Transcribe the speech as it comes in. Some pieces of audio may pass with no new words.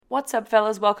What's up,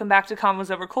 fellas? Welcome back to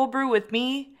Convos Over Cold Brew with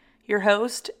me, your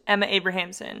host, Emma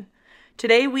Abrahamson.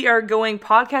 Today we are going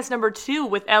podcast number 2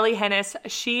 with Elly Henes.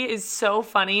 She is so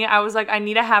funny. I was like, I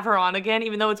need to have her on again,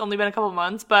 even though it's only been a couple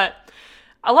months, but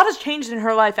a lot has changed in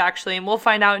her life, actually, and we'll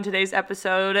find out in today's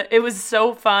episode. It was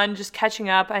so fun just catching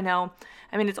up. I know.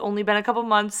 I mean, it's only been a couple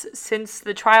months since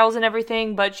the trials and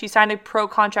everything, but she signed a pro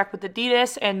contract with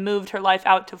Adidas and moved her life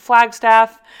out to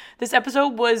Flagstaff. This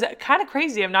episode was kind of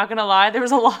crazy, I'm not going to lie. There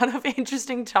was a lot of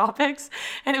interesting topics,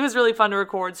 and it was really fun to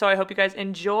record, so I hope you guys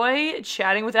enjoy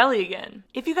chatting with Elly again.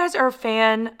 If you guys are a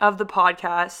fan of the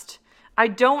podcast, I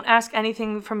don't ask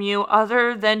anything from you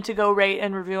other than to go rate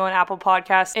and review on Apple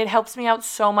Podcasts. It helps me out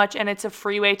so much, and it's a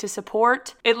free way to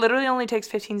support. It literally only takes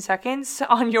 15 seconds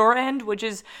on your end, which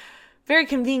is very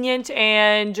convenient,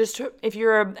 and just if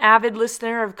you're an avid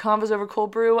listener of Convos Over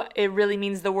Cold Brew, it really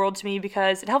means the world to me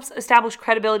because it helps establish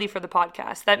credibility for the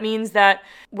podcast. That means that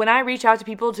when I reach out to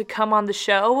people to come on the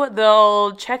show,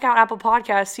 they'll check out Apple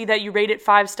Podcasts, see that you rate it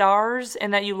 5 stars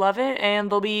and that you love it,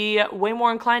 and they'll be way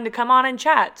more inclined to come on and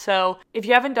chat. So if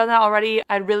you haven't done that already,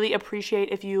 I'd really appreciate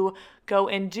if you go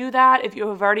and do that. If you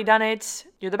have already done it,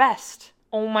 you're the best.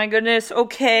 Oh my goodness.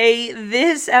 Okay,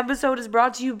 this episode is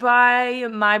brought to you by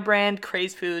my brand,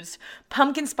 Craze Foods.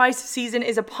 Pumpkin spice season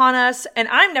is upon us, and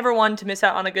I'm never one to miss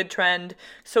out on a good trend.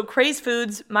 So Craze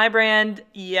Foods, my brand,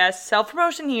 yes,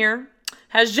 self-promotion here,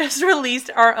 has just released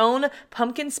our own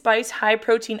pumpkin spice high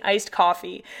protein iced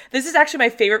coffee. This is actually my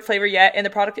favorite flavor yet, and the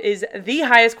product is the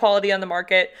highest quality on the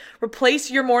market. Replace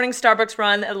your morning Starbucks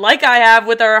run like I have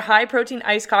with our high protein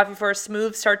iced coffee for a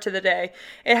smooth start to the day.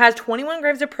 It has 21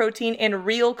 grams of protein and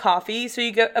real coffee, so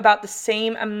you get about the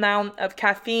same amount of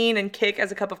caffeine and kick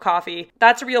as a cup of coffee.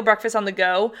 That's a real breakfast on the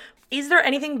go. Is there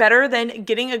anything better than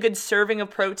getting a good serving of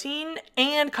protein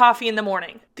and coffee in the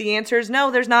morning? The answer is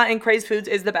no, there's not, and Craze Foods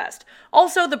is the best.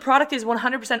 Also, the product is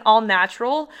 100% all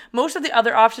natural. Most of the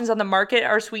other options on the market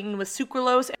are sweetened with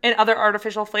sucralose and other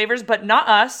artificial flavors, but not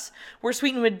us. We're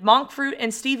sweetened with monk fruit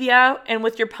and stevia, and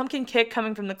with your pumpkin kick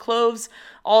coming from the cloves,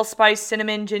 allspice,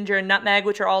 cinnamon, ginger, and nutmeg,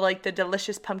 which are all like the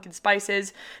delicious pumpkin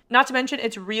spices. Not to mention,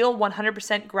 it's real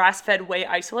 100% grass-fed whey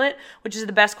isolate, which is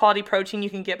the best quality protein you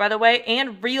can get, by the way,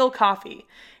 and real coffee.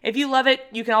 If you love it,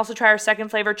 you can also try our second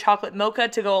flavor, chocolate mocha,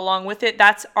 to go along with it.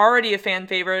 That's already a fan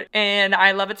favorite, and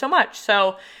I love it so much.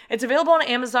 So it's available on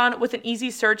Amazon with an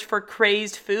easy search for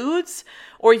Crazed Foods,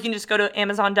 or you can just go to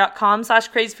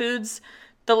amazon.com/crazedfoods.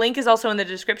 The link is also in the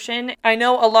description. I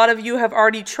know a lot of you have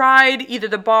already tried either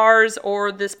the bars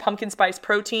or this pumpkin spice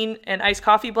protein and iced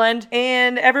coffee blend,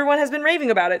 and everyone has been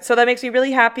raving about it. So that makes me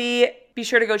really happy. Be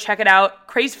sure to go check it out.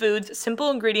 Craze Foods,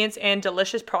 simple ingredients and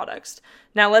delicious products.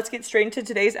 Now let's get straight into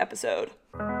today's episode.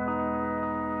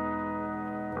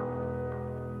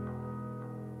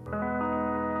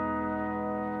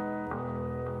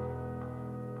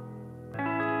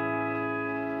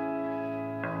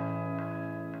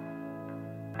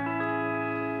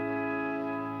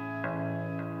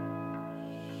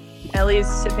 Elly is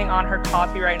sipping on her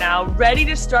coffee right now, ready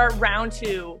to start round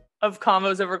 2 of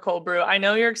Convos Over Cold Brew. I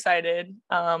know you're excited.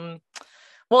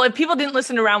 Well, if people didn't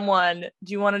listen to round 1,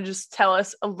 do you want to just tell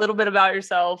us a little bit about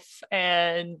yourself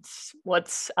and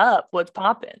what's up? What's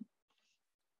poppin'?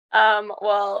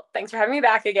 Well, thanks for having me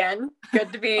back again.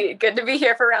 Good to be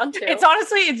here for round 2.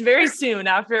 It's very soon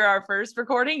after our first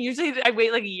recording. Usually I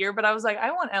wait like a year, but I was like,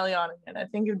 I want Elly on again. I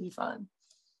think it'd be fun.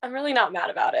 I'm really not mad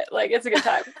about it. Like, it's a good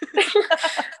time.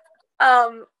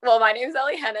 Well, my name's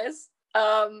Elly Henes.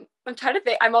 I'm trying to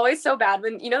think. I'm always so bad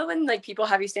when like people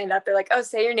have you stand up, they're like, oh,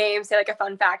 say your name, say like a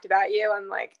fun fact about you. I'm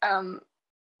like,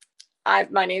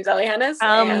 my name's Elly Henes.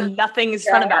 Nothing is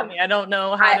fun about me. I don't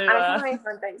know how to. I don't have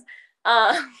fun things.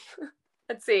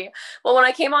 Let's see. Well, when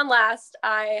I came on last,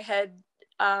 I had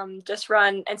just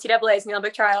run NCAA's in the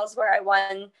Olympic trials where I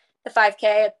won the 5K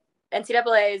at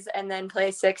NCAA's and then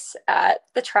placed 6 at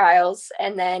the trials,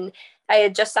 and then I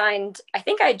had just signed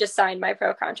my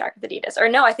pro contract with Adidas. Or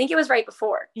no, I think it was right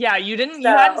before. Yeah, you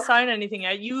hadn't signed anything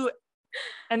yet. You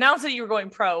announced that you were going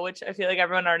pro, which I feel like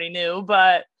everyone already knew,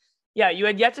 but yeah, you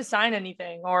had yet to sign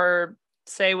anything or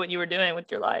say what you were doing with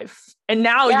your life. And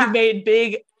now you've made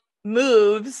big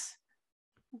moves.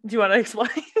 Do you want to explain?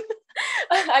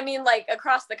 I mean, like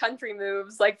across the country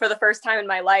moves, like for the first time in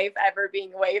my life ever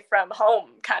being away from home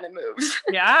kind of moves.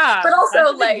 Yeah. But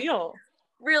also like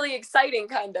really exciting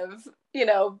kind of,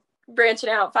 branching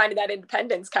out, finding that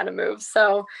independence kind of moves.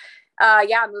 So I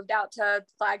moved out to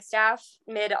Flagstaff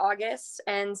mid-August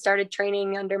and started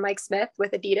training under Mike Smith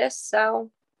with Adidas.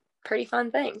 So pretty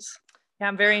fun things. Yeah,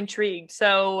 I'm very intrigued.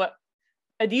 So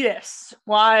Adidas,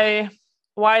 why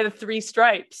the 3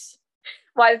 stripes?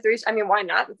 Why the 3? I mean, why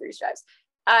not the 3 stripes?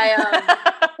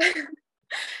 I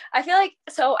I feel like,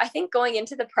 so I think going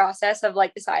into the process of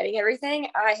like deciding everything,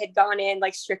 I had gone in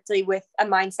like strictly with a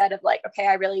mindset of like, okay,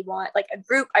 I really want like a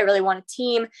group. I really want a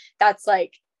team. That's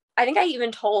like, I think I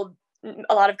even told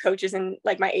a lot of coaches and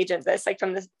like my agent this, like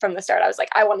from the start, I was like,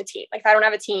 I want a team. Like if I don't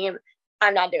have a team,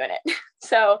 I'm not doing it.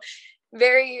 So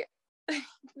very,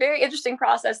 very interesting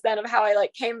process then of how I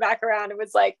like came back around and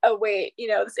was like, oh wait,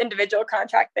 this individual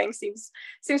contract thing seems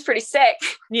pretty sick.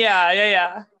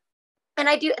 Yeah. And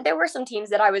there were some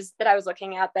teams that I was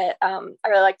looking at that I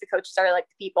really liked the coaches, I really liked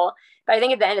the people. But I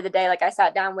think at the end of the day, like I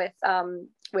sat down with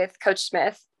Coach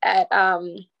Smith at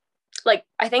like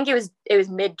I think it was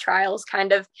mid trials,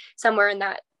 kind of somewhere in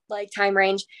that like time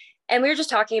range. And we were just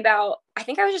talking about, I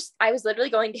think I was literally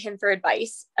going to him for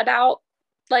advice about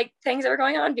like things that were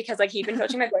going on, because like he'd been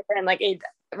coaching my boyfriend, like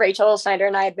Rachel Schneider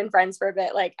and I had been friends for a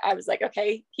bit. Like I was like,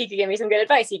 okay, he could give me some good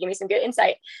advice. He could give me some good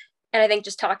insight. And I think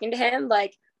just talking to him,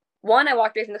 like one, I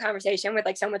walked away from the conversation with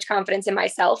like so much confidence in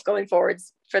myself going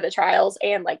forwards for the trials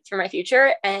and like for my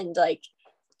future. And like,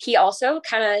 he also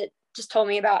kind of just told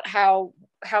me about how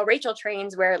Rachel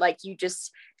trains, where like you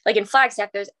just like in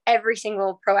Flagstaff, there's every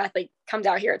single pro athlete comes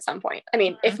out here at some point. I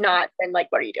mean, if not, then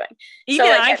like, what are you doing? Even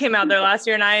so, like, I came out there last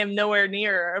year and I am nowhere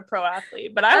near a pro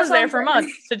athlete, but I was there for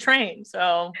months to train.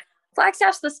 So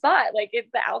Flagstaff's the spot, like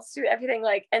the altitude, everything,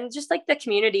 like, and just like the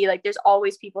community, like there's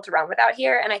always people to run with out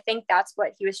here. And I think that's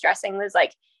what he was stressing, was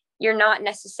like, you're not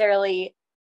necessarily,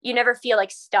 you never feel like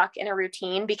stuck in a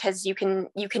routine, because you can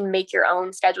make your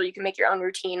own schedule, you can make your own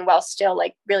routine while still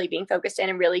like really being focused in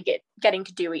and really getting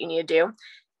to do what you need to do.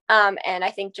 And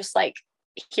I think just like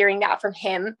hearing that from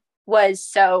him was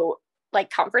so like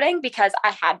comforting, because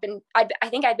I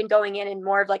think I'd been going in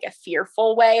more of like a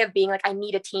fearful way of being like, I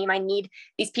need a team, I need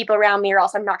these people around me, or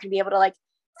else I'm not going to be able to like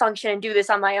function and do this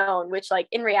on my own, which like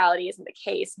in reality isn't the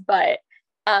case. But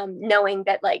knowing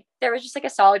that like there was just like a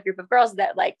solid group of girls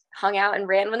that like hung out and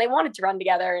ran when they wanted to run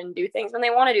together and do things when they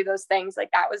want to do those things,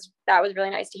 like that was really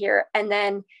nice to hear. And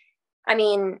then I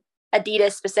mean,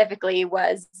 Adidas specifically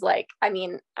was like, I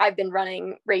mean, I've been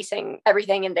running, racing,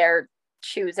 everything in their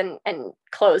shoes and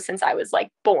clothes since I was like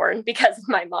born, because of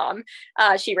my mom.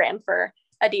 She ran for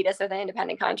Adidas with an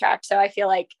independent contract. So I feel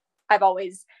like I've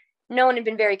always known and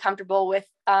been very comfortable with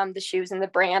the shoes and the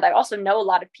brand. I also know a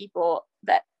lot of people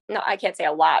that, no, I can't say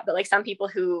a lot, but like some people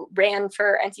who ran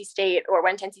for NC State or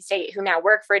went to NC State who now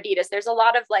work for Adidas. There's a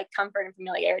lot of like comfort and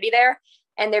familiarity there.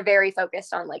 And they're very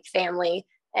focused on like family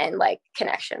and like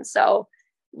connection. So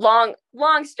long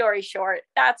story short,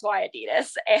 that's why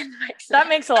Adidas. And like, that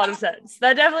makes a lot of sense.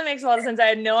 That definitely makes a lot of sense. I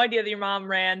had no idea that your mom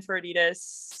ran for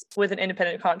Adidas with an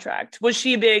independent contract. Was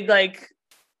she a big like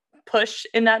push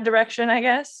in that direction, I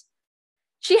guess?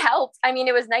 She helped. I mean,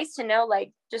 it was nice to know,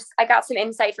 like, just I got some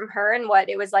insight from her and what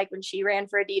it was like when she ran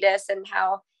for Adidas, and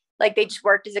how like they just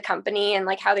worked as a company and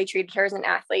like how they treated her as an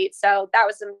athlete. So that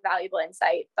was some valuable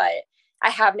insight. But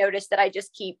I have noticed that I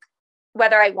just keep,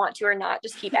 whether I want to or not,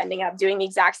 just keep ending up doing the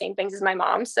exact same things as my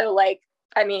mom. So like,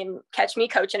 I mean, catch me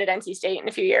coaching at NC State in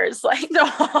a few years. Like, I'm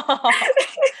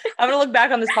going to look back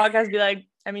on this podcast and be like,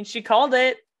 I mean, she called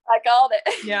it. I called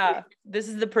it. Yeah. This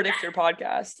is the Predictor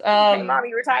podcast. Hey, Mom,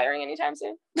 you retiring anytime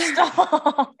soon?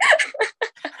 Stop.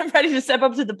 I'm ready to step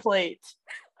up to the plate.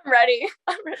 I'm ready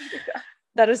to go.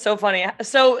 That is so funny.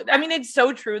 So, I mean, it's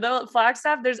so true though. At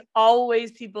Flagstaff, there's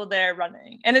always people there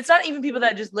running. And it's not even people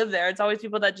that just live there. It's always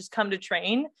people that just come to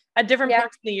train at different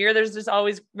points in the year. There's just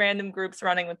always random groups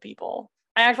running with people.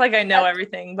 I act like I know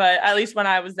everything, but at least when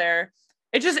I was there,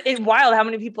 it's wild how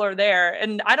many people are there.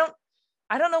 And I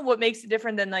don't know what makes it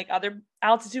different than like other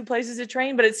altitude places to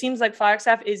train, but it seems like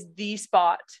Flagstaff is the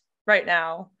spot right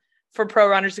now for pro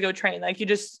runners to go train. Like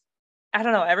I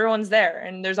don't know, everyone's there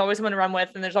and there's always someone to run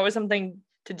with and there's always something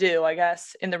to do, I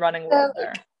guess, in the running world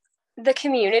there. The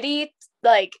community,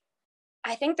 like,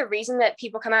 I think the reason that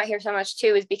people come out here so much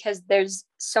too is because there's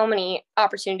so many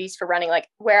opportunities for running, like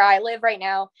where I live right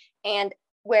now and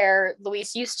where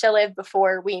Luis used to live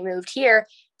before we moved here.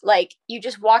 Like you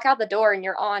just walk out the door and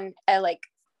you're on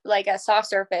a soft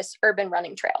surface urban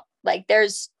running trail. Like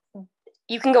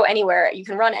you can go anywhere, you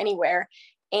can run anywhere.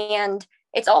 And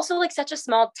it's also like such a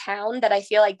small town that I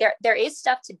feel like there is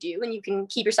stuff to do and you can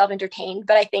keep yourself entertained.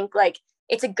 But I think like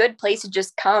it's a good place to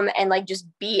just come and like just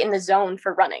be in the zone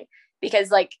for running,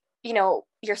 because like, you know,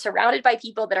 you're surrounded by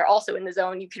people that are also in the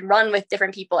zone. You can run with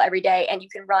different people every day and you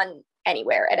can run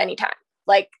anywhere at any time.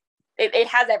 Like it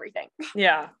has everything.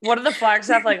 Yeah. What are the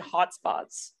Flagstaff like hot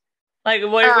spots? Like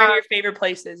what are your favorite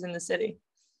places in the city?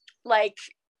 Like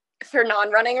for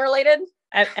non-running related?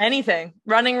 Anything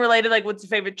running related, like what's your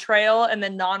favorite trail, and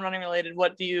then non-running related,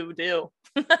 what do you do?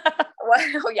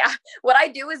 Well, yeah, what I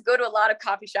do is go to a lot of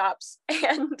coffee shops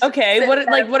and Okay,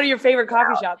 what are your favorite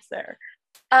coffee shops there?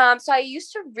 So I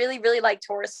used to really, really like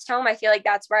Tourist Home. I feel like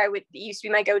that's where it used to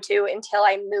be my go-to until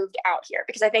I moved out here,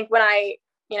 because I think when I,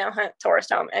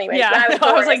 Tourist Home anyways. Yeah, when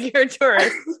I was like, you're a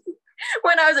tourist.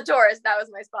 When I was a tourist, that was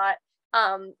my spot.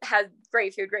 Had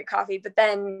great food, great coffee. But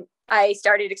then I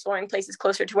started exploring places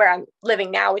closer to where I'm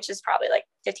living now, which is probably like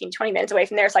 15, 20 minutes away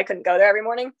from there. So I couldn't go there every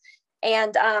morning.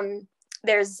 And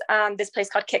there's this place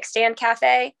called Kickstand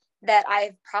Cafe that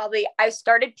I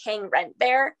started paying rent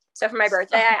there. So for my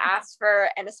birthday, I asked for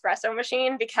an espresso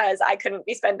machine because I couldn't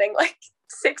be spending like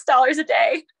 $6 a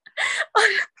day on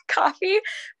coffee,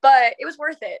 but it was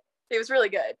worth it. It was really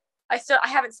good. I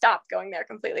haven't stopped going there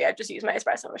completely. I've just used my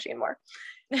espresso machine more.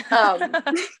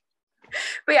 But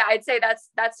yeah, I'd say that's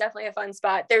definitely a fun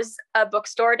spot. There's a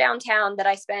bookstore downtown that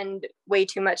I spend way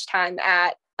too much time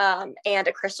at, and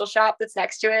a crystal shop that's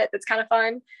next to it that's kind of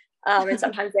fun. And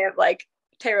sometimes they have like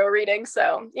tarot readings,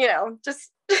 so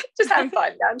just having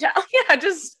fun downtown. Yeah,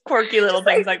 just quirky little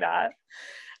things like that.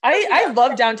 I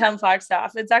love downtown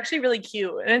Flagstaff. It's actually really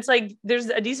cute, and it's like there's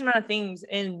a decent amount of things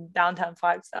in downtown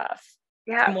Flagstaff.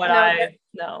 Yeah, from what I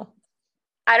know.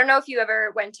 I don't know if you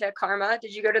ever went to Karma.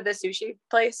 Did you go to the sushi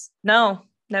place? No,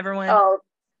 never went. Oh,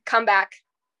 come back.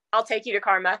 I'll take you to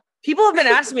Karma. People have been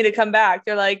asking me to come back.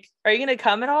 They're like, are you going to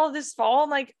come at all this fall?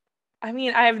 I'm like, I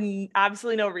mean, I have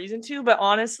absolutely no reason to, but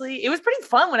honestly, it was pretty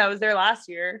fun when I was there last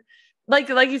year. Like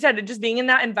you said, just being in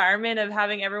that environment of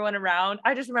having everyone around.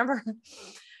 I just remember,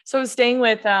 so I was staying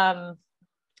with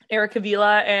Eric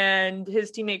Avila and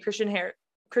his teammate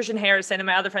Christian Harrison and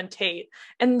my other friend Tate.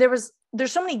 And there's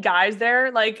so many guys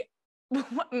there. Like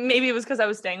maybe it was because I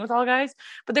was staying with all guys,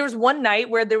 but there was one night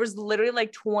where there was literally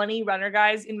like 20 runner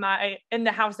guys in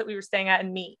the house that we were staying at,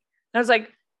 and me. And I was like,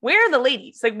 where are the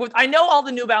ladies? Like, I know all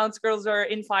the New Balance girls are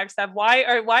in Flagstaff.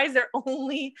 Why is there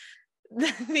only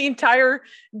the entire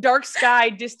dark sky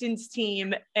distance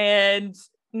team and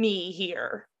me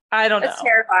here? I don't know. It's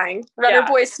terrifying. Runner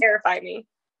boys terrify me.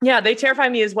 Yeah, they terrify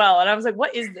me as well. And I was like,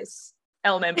 what is this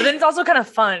element? But then it's also kind of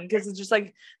fun because it's just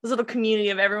like this little community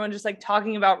of everyone just like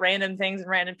talking about random things and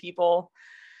random people.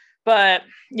 But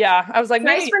yeah, I was like,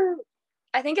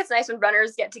 I think it's nice when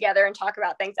runners get together and talk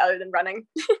about things other than running.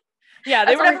 Yeah,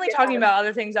 they were definitely talking about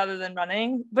other things other than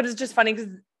running, but it's just funny because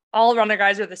all runner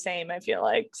guys are the same, I feel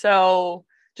like. So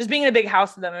just being in a big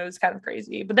house with them, it was kind of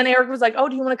crazy. But then Eric was like, oh,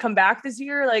 do you want to come back this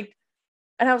year? Like,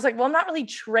 and I was like, well, I'm not really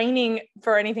training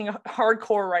for anything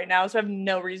hardcore right now, so I have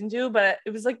no reason to, but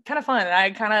it was like kind of fun. And I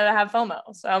kind of have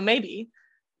FOMO, so maybe.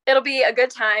 It'll be a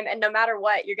good time, and no matter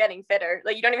what, you're getting fitter.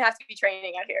 Like, you don't even have to be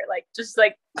training out here. Like, just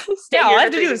like stay all I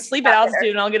have to do breathe. is sleep at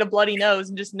altitude, and I'll get a bloody nose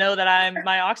and just know that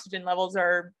my oxygen levels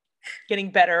are getting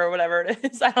better or whatever it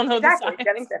is. I don't know. Exactly. You're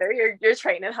getting better. You're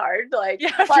training hard. Like, yeah,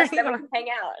 plus then we can hang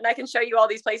out, and I can show you all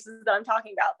these places that I'm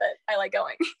talking about that I like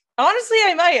going. Honestly,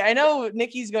 I might. I know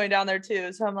Nikki's going down there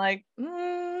too, so I'm like,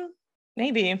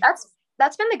 maybe.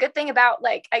 That's been the good thing about,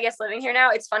 like, I guess living here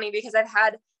now. It's funny because I've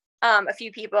had a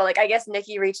few people, like, I guess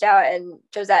Nikki reached out and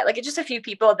Josette, like, it's just a few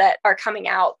people that are coming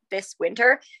out this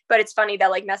winter. But it's funny, they'll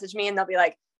like message me and they'll be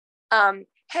like,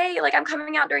 hey, like, I'm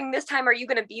coming out during this time. Are you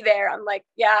going to be there? I'm like,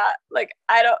 yeah, like,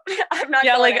 I'm not.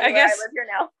 Yeah, like, I guess I live here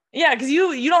now. Yeah, because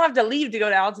you don't have to leave to go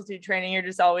to altitude training. You're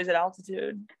just always at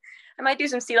altitude. I might do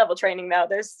some sea level training though.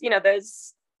 There's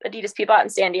Adidas people out in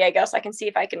San Diego, so I can see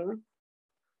if I can.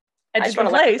 At just one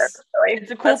place. It's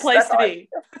a cool place to be.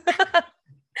 I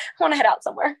want to head out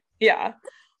somewhere. Yeah.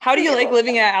 How do you like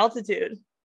living at altitude?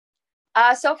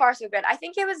 So far so good. I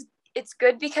think it's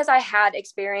good because I had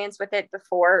experience with it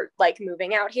before, like,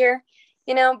 moving out here,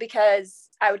 because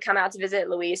I would come out to visit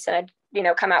Luis and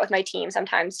I'd, come out with my team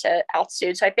sometimes to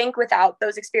altitude. So I think without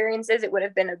those experiences, it would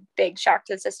have been a big shock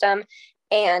to the system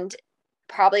and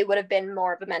probably would have been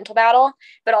more of a mental battle.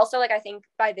 But also, like, I think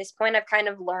by this point, I've kind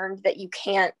of learned that you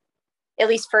can't, at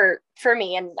least for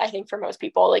me, and I think for most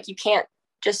people, like, you can't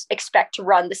just expect to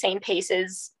run the same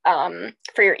paces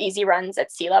for your easy runs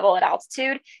at sea level at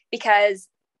altitude, because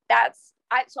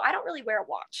so I don't really wear a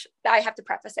watch. I have to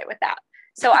preface it with that.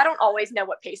 So I don't always know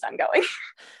what pace I'm going.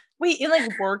 Wait, in like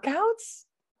workouts?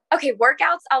 Okay,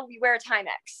 workouts, I'll wear a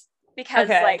Timex because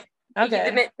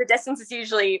the distance is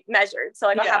usually measured. So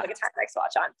like I'll have like a Timex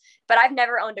watch on, but I've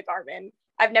never owned a Garmin.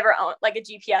 I've never owned like a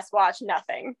GPS watch,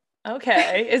 nothing.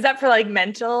 Okay. Is that for like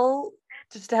mental,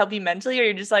 just to help you mentally, or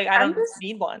you're just like, I don't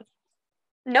need one?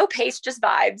 No pace, just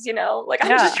vibes, like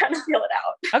I'm just trying to feel it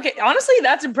out. Okay. Honestly,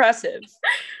 that's impressive.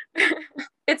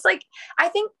 It's like, I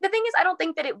think the thing is, I don't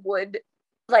think that it would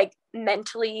like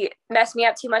mentally mess me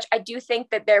up too much. I do think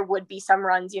that there would be some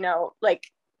runs, you know, like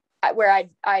where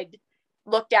I'd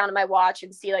look down at my watch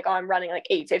and see like, oh, I'm running like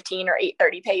 8:15 or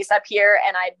 8:30 pace up here,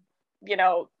 and I'd, you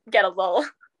know, get a little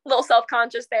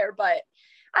self-conscious there. But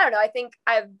I don't know. I think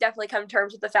I've definitely come to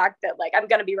terms with the fact that like I'm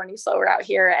going to be running slower out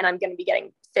here, and I'm going to be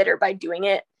getting fitter by doing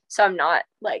it. So I'm not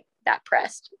like that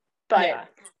pressed. But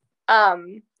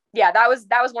yeah, that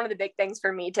was one of the big things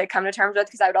for me to come to terms with,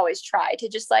 because I would always try to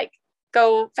just like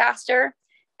go faster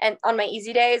and on my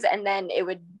easy days, and then it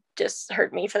would just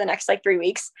hurt me for the next like 3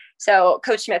 weeks. So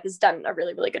Coach Smith has done a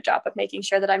really, really good job of making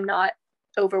sure that I'm not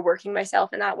overworking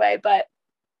myself in that way. But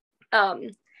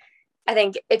I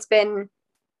think it's been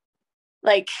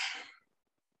like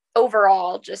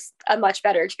overall just a much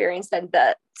better experience than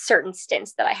the certain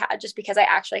stints that I had, just because I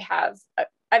actually have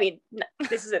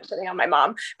this isn't putting on my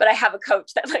mom, but I have a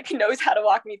coach that like knows how to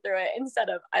walk me through it, instead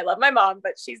of, I love my mom,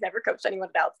 but she's never coached anyone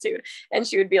at altitude. And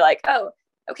she would be like, oh,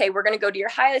 okay, we're going to go to your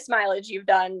highest mileage you've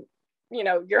done, you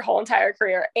know, your whole entire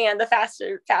career, and the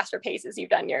faster paces you've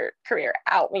done your career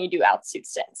out when you do altitude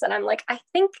stints. And I'm like, I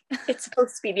think it's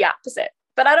supposed to be the opposite,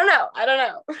 but I don't know.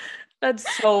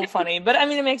 That's so funny. But I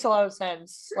mean, it makes a lot of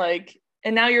sense. Like,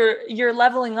 and now you're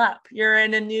leveling up. You're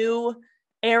in a new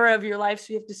era of your life,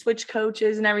 so you have to switch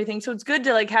coaches and everything. So it's good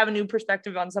to like have a new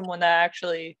perspective on someone that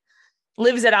actually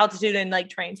lives at altitude and like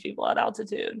trains people at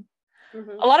altitude.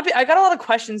 Mm-hmm. I got a lot of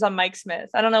questions on Mike Smith.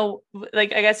 I don't know,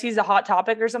 like, I guess he's a hot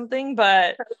topic or something,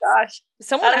 but oh gosh,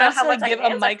 someone asked to like give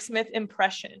a Mike Smith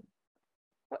impression.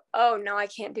 Oh no, I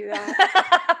can't do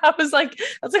that. I was like,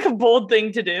 that's like a bold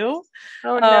thing to do.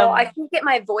 Oh no, I can't get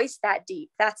my voice that deep.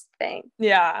 That's the thing.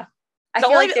 Yeah. I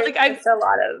feel like there's a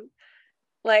lot of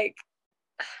like,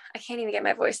 I can't even get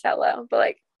my voice that low, but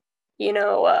like, you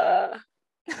know,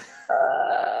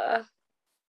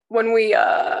 when we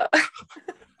that's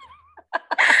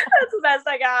the best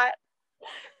I got.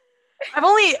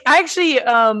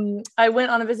 I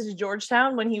went on a visit to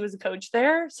Georgetown when he was a coach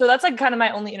there, so that's like kind of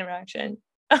my only interaction.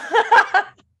 Okay,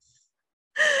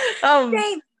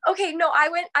 no, I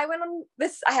went on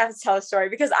this, I have to tell a story,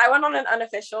 because I went on an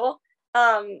unofficial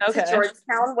to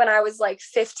Georgetown when I was like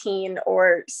 15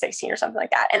 or 16 or something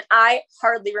like that, and I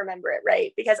hardly remember it,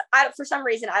 right? Because for some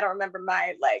reason I don't remember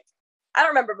I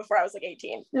don't remember before I was like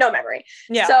 18. No memory.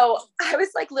 Yeah. So I was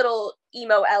like little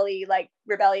emo Elly, like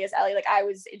rebellious Elly. Like I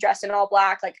was dressed in all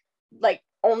black, like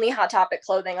only Hot Topic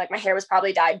clothing. Like my hair was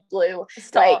probably dyed blue,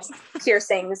 like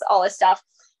piercings, all this stuff.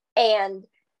 And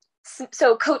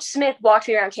so Coach Smith walked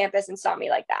me around campus and saw me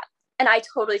like that. And I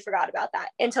totally forgot about that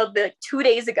until 2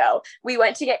 days ago. We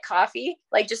went to get coffee,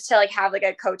 like just to like have like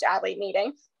a coach athlete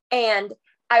meeting. And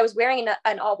I was wearing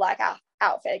an all black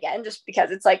outfit again, just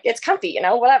because it's like, it's comfy, you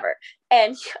know, whatever.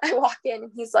 And I walk in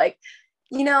and he's like,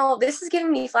 you know, this is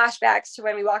giving me flashbacks to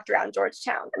when we walked around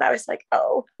Georgetown. And I was like,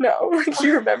 oh no, like,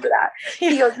 you remember that?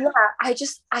 He goes, yeah,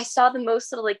 I saw the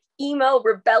most little like emo,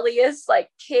 rebellious like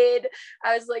kid.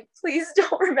 I was like, please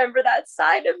don't remember that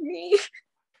side of me.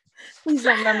 Please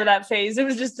don't remember that phase. It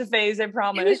was just a phase, I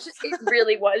promise. It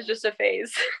really was just a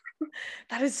phase.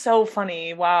 That is so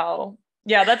funny. Wow.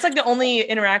 Yeah, that's like the only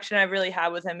interaction I've really had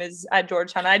with him is at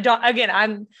Georgetown.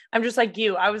 I'm just like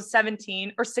you. I was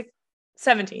 17. I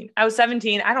was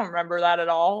 17. I don't remember that at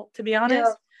all, to be honest.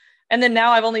 Yeah. And then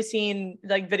now I've only seen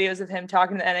like videos of him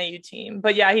talking to the NAU team.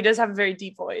 But yeah, he does have a very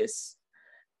deep voice.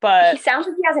 But he sounds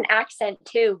like he has an accent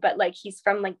too, but like he's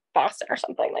from like Boston or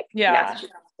something. Like, yeah.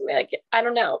 Like, I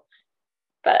don't know.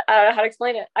 But I don't know how to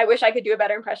explain it. I wish I could do a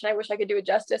better impression. I wish I could do it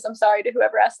justice. I'm sorry to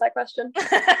whoever asked that question.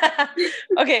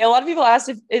 Okay, a lot of people asked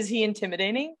is he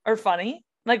intimidating or funny?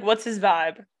 Like, what's his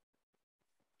vibe?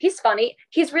 He's funny.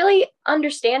 He's really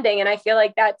understanding. And I feel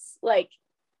like that's like,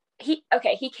 he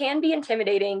can be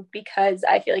intimidating because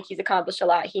I feel like he's accomplished a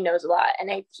lot. He knows a lot.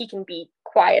 And he can be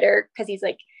quieter because he's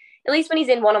like, at least when he's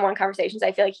in one-on-one conversations,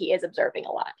 I feel like he is observing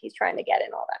a lot. He's trying to get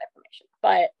in all that information.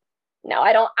 But no,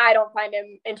 I don't find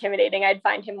him intimidating. I'd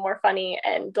find him more funny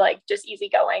and like just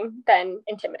easygoing than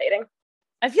intimidating.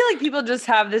 I feel like people just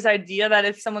have this idea that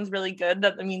if someone's really good,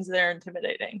 that means they're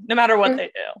intimidating, no matter what they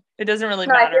do. It doesn't really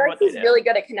matter. I feel like what he's really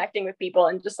good at connecting with people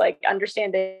and just like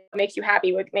understanding what makes you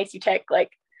happy, what makes you tick. Like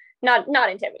not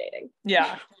intimidating.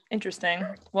 Yeah, interesting.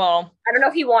 Well, I don't know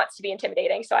if he wants to be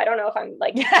intimidating, so I don't know if I'm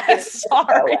like.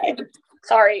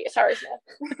 Sorry, Smith.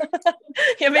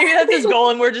 Yeah, maybe that's his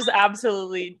goal, and we're just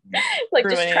absolutely like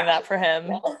ruining that for him.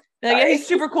 Yeah. Like, yeah, he's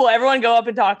super cool. Everyone go up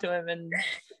and talk to him, and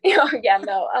maybe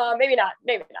not.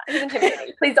 He's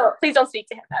intimidating. Please don't speak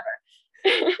to him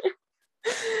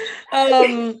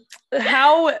ever.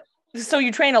 So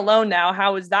you train alone now?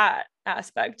 How is that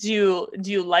aspect? Do you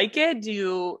like it? Do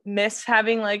you miss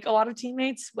having like a lot of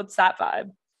teammates? What's that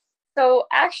vibe? So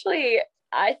actually,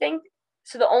 I think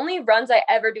so. The only runs I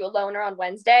ever do alone are on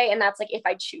Wednesday, and that's like if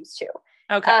I choose to.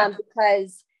 Okay.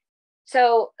 Because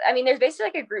so I mean, there's basically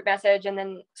like a group message, and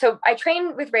then so I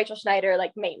train with Rachel Schneider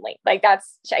like mainly. Like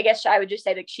that's I guess I would just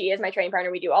say that she is my training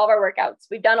partner. We do all of our workouts.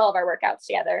 We've done all of our workouts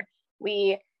together.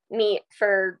 We meet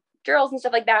for drills and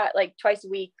stuff like that like twice a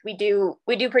week. We do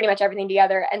pretty much everything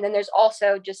together. And then there's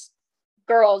also just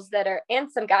girls that are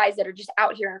and some guys that are just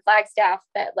out here in Flagstaff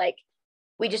that like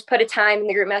we just put a time in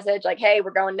the group message like, hey,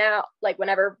 we're going now, like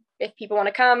whenever, if people want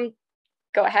to come,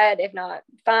 go ahead, if not,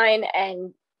 fine.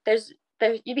 And there's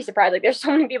you'd be surprised, like there's so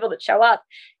many people that show up.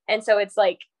 And so it's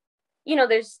like,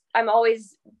 I'm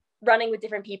always running with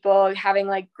different people, having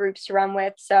like groups to run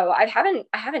with. So I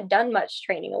haven't done much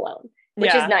training alone,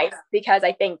 which is nice because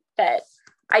I think that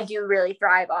I do really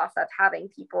thrive off of having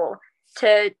people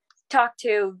to talk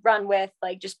to, run with,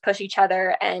 like just push each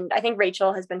other. And I think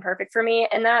Rachel has been perfect for me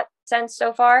in that sense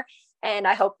so far. And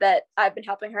I hope that I've been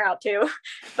helping her out too.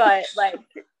 But like,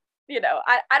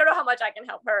 I don't know how much I can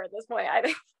help her at this point. I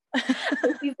think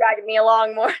she's dragging me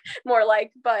along more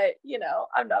like, but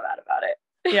I'm not mad about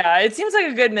it. Yeah, it seems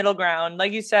like a good middle ground.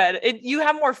 Like you said, you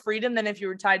have more freedom than if you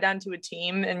were tied down to a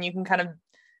team, and you can kind of,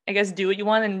 I guess, do what you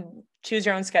want and choose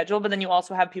your own schedule, but then you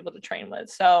also have people to train with.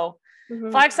 So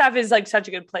Flagstaff is like such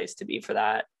a good place to be for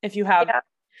that. If you have,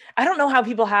 I don't know how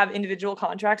people have individual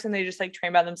contracts and they just like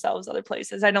train by themselves other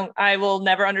places. I will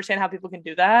never understand how people can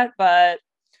do that, but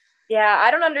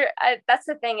yeah, that's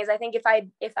the thing is I think if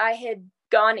I had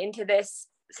gone into this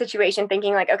situation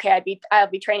thinking like, okay, I'll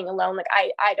be training alone. Like,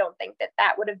 I don't think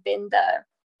that would have been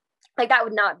that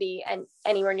would not be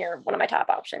anywhere near one of my top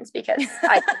options because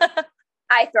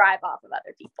I thrive off of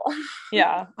other people.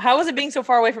 Yeah. How was it being so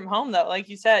far away from home though? Like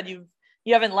you said, you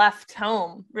haven't left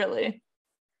home really.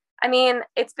 I mean,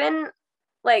 it's been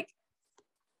like,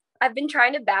 I've been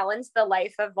trying to balance the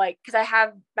life of like, cause I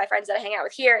have my friends that I hang out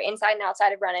with here inside and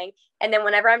outside of running. And then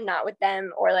whenever I'm not with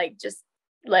them or like just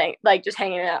just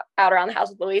hanging out around the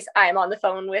house with Luis, I am on the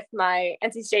phone with my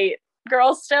NC State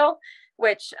girls still,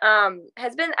 which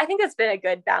has been, I think that's been a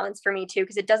good balance for me too.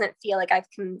 Cause it doesn't feel like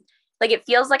it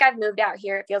feels like I've moved out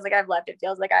here. It feels like I've left. It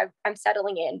feels like I'm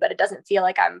settling in, but it doesn't feel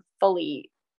like I'm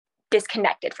fully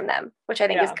disconnected from them, which I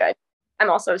think is good. I'm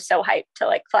also so hyped to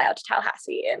like fly out to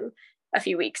Tallahassee in a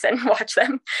few weeks and watch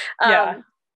them. I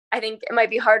think it might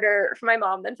be harder for my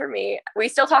mom than for me. We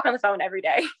still talk on the phone every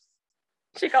day.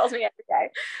 She calls me every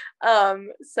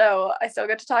day. So I still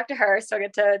get to talk to her, still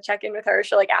get to check in with her.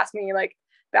 She'll like ask me like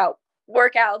about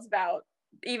workouts, about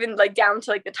even like down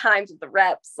to like the times of the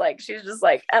reps. Like she's just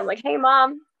like, I'm like, hey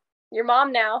mom, you're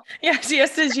mom now. Yeah, she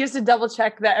has to double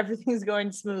check that everything's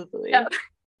going smoothly. Yeah.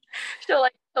 She'll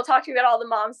talk to me about all the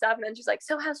mom stuff, and then she's like,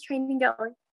 so how's training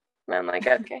going? And I'm like,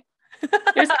 okay.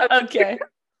 Okay.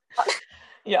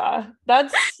 Yeah,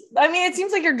 it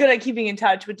seems like you're good at keeping in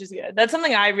touch, which is good. That's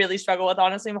something I really struggle with.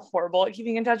 Honestly, I'm horrible at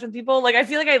keeping in touch with people. Like, I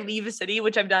feel like I leave a city,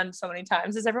 which I've done so many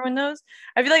times, as everyone knows.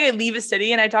 I feel like I leave a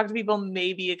city and I talk to people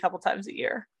maybe a couple times a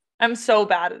year. I'm so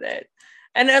bad at it.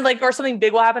 And then like, or something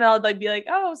big will happen. I'll like be like,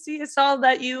 oh, see, I saw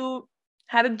that you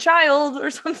had a child or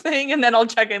something. And then I'll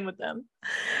check in with them.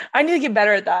 I need to get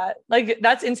better at that. Like,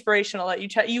 that's inspirational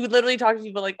that you would literally talk to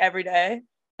people like every day.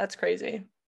 That's crazy.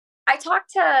 I talk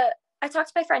to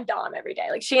my friend Dom every day.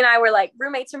 Like she and I were like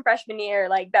roommates from freshman year,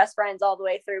 like best friends all the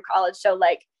way through college. So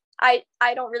like I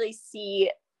don't really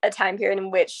see a time period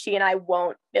in which she and I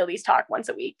won't at least talk once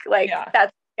a week. Like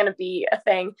that's going to be a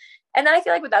thing. And then I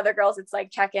feel like with other girls, it's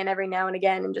like check in every now and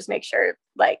again and just make sure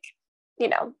like,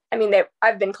 I mean,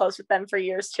 I've been close with them for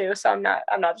years too. So I'm not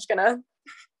just gonna,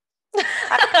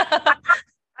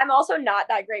 I'm also not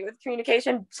that great with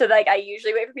communication. So like, I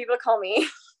usually wait for people to call me.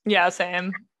 Yeah,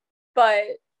 same. But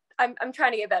I'm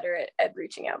trying to get better at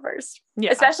reaching out first.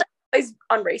 Yeah. Especially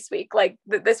on race week. Like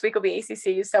this week will be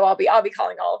ACC, so I'll be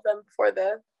calling all of them before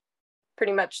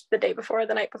pretty much the day before,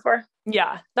 the night before.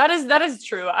 Yeah, that is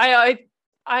true.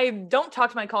 I don't talk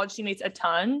to my college teammates a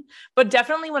ton, but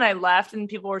definitely when I left and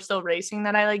people were still racing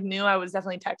that I like knew, I was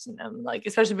definitely texting them, like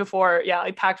especially before,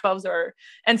 like Pac-12s or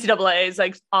NCAAs,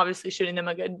 like obviously shooting them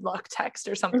a good luck text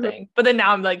or something. Mm-hmm. But then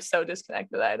now I'm like so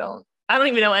disconnected that I don't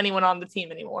even know anyone on the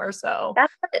team anymore. So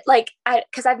that's like,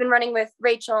 because I've been running with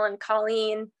Rachel and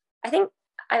Colleen. I think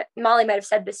Molly might have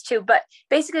said this too, but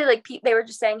basically like they were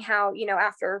just saying how,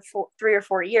 after 3 or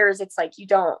 4 years, it's like, you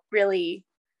don't really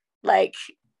like,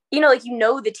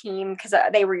 the team because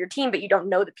they were your team, but you don't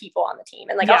know the people on the team.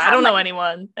 And like, I don't know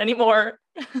anyone anymore.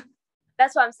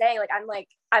 That's what I'm saying. Like,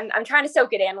 I'm trying to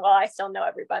soak it in while I still know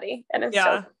everybody. And it's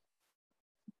so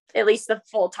at least the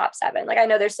full top 7. Like I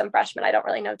know there's some freshmen I don't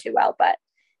really know too well, but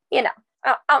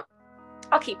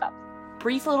I'll keep up.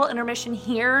 brief little intermission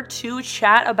here to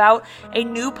chat about a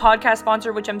new podcast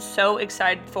sponsor, which I'm so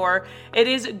excited for. It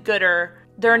is Gooder.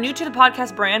 They're new to the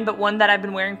podcast brand, but one that I've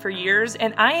been wearing for years,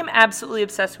 and I am absolutely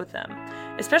obsessed with them.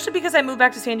 Especially because I moved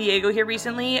back to San Diego here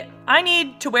recently, I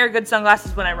need to wear good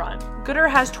sunglasses when I run. Gooder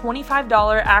has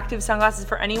 $25 active sunglasses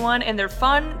for anyone, and they're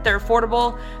fun, they're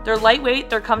affordable, they're lightweight,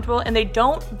 they're comfortable, and they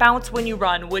don't bounce when you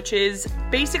run, which is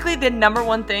basically the number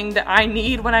one thing that I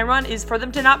need when I run is for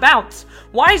them to not bounce.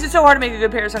 Why is it so hard to make a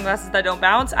good pair of sunglasses that don't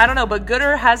bounce? I don't know, but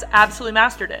Gooder has absolutely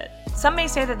mastered it. Some may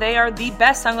say that they are the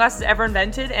best sunglasses ever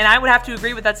invented, and I would have to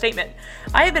agree with that statement.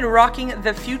 I have been rocking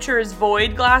the Future is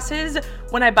Void glasses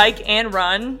when I bike and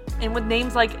run, and with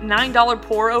names like $9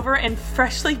 pour over and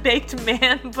freshly baked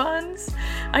man buns,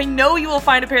 I know you will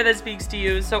find a pair that speaks to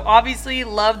you. So obviously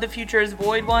love the Future is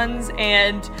Void ones,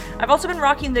 and I've also been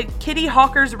rocking the Kitty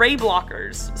Hawkers Ray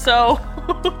Blockers. So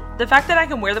the fact that I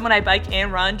can wear them when I bike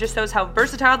and run just shows how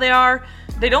versatile they are.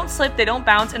 They don't slip, they don't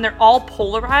bounce, and they're all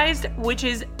polarized, which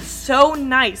is so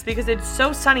nice because it's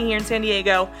so sunny here in San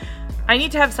Diego. I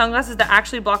need to have sunglasses that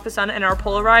actually block the sun and are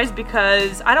polarized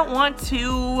because I don't want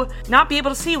to not be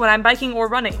able to see when I'm biking or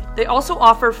running. They also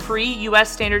offer free US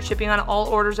standard shipping on all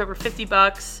orders over $50,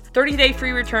 30-day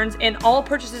free returns, and all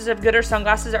purchases of Gooder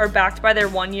sunglasses are backed by their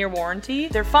 1-year warranty.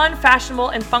 They're fun, fashionable,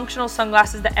 and functional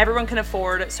sunglasses that everyone can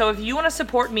afford. So if you want to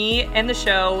support me and the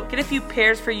show, get a few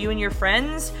pairs for you and your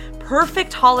friends.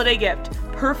 Perfect holiday gift,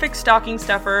 perfect stocking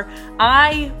stuffer.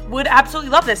 I would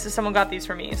absolutely love this if someone got these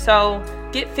for me. So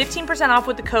get 15% off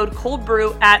with the code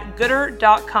coldbrew at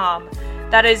gooder.com.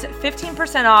 That is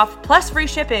 15% off plus free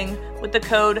shipping with the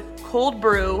code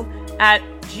coldbrew at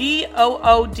GOODR.com.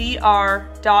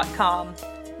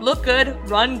 Look good,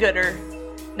 run Gooder.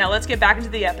 Now let's get back into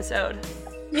the episode.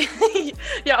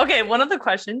 Yeah, okay, one of the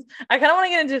questions, I kind of want to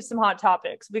get into some hot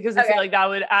topics because I feel like that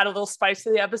would add a little spice to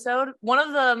the episode. One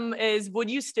of them is, would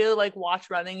you still like watch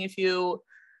running if you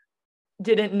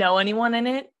didn't know anyone in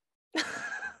it?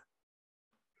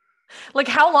 Like,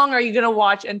 how long are you going to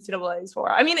watch NCAAs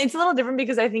for? I mean, it's a little different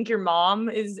because I think your mom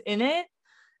is in it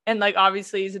and like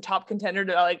obviously is a top contender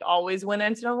to like always win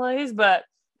NCAAs, but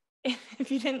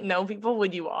if you didn't know people,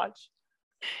 would you watch?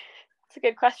 That's a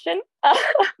good question.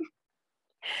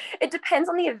 It depends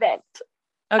on the event.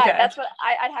 Okay. That's what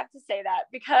I'd have to say that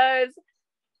because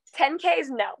 10Ks,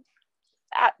 no.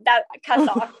 That cuts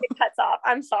off. It cuts off.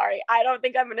 I'm sorry. I don't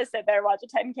think I'm going to sit there and watch a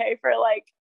 10K for like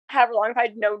however long if I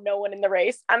know no one in the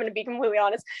race. I'm going to be completely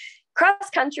honest.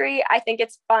 Cross country, I think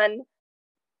it's fun,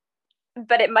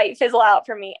 but it might fizzle out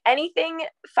for me. Anything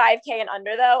 5K and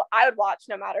under, though, I would watch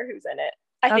no matter who's in it.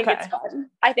 I think it's fun.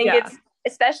 I think it's,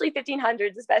 especially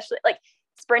 1500s, especially like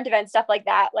sprint events, stuff like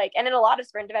that. Like, and in a lot of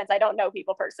sprint events, I don't know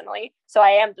people personally. So I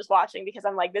am just watching because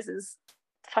I'm like, this is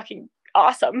fucking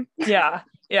awesome. Yeah.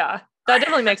 That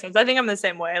definitely makes sense. I think I'm the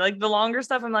same way. Like the longer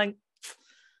stuff, I'm like,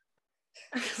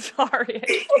 sorry.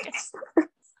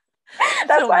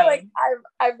 That's why like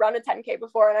I've run a 10K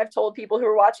before and I've told people who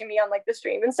are watching me on like the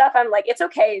stream and stuff, I'm like, it's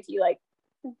okay if you like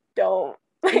don't.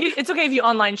 It's okay if you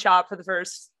online shop for the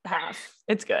first half.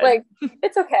 It's good. Like,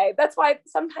 it's okay. That's why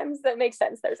sometimes that makes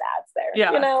sense. There's ads there.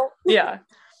 Yeah. You know? Yeah.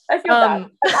 I feel bad.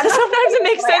 Sometimes it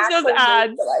makes sense, those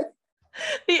ads. Like,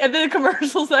 The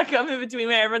commercials that come in between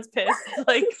when everyone's pissed.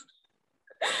 Like,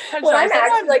 when I'm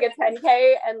actually like a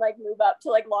 10K and like move up to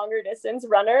like longer distance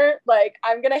runner, like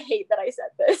I'm gonna hate that I said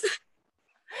this.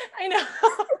 I know.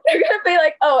 They're gonna be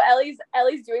like, oh,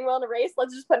 Elly's doing well in a race.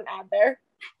 Let's just put an ad there.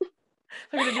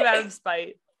 They're gonna do out of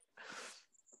spite.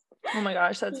 Oh my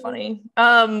gosh, that's funny.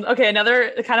 Okay,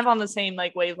 another kind of on the same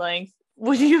like wavelength.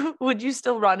 Would you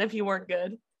still run if you weren't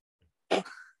good? I've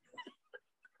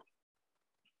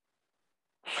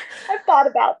thought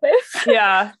about this.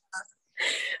 Yeah.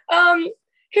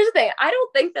 Here's the thing. I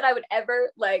don't think that I would ever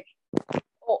like.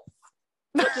 Oh,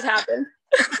 what just happened?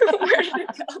 Where did it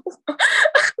go?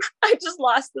 I just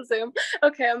lost the Zoom.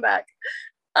 Okay, I'm back.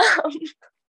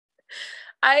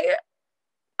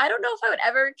 I don't know if I would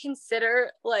ever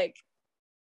consider like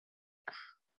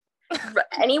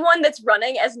anyone that's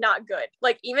running as not good.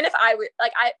 Like even if I would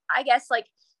like I guess like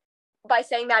by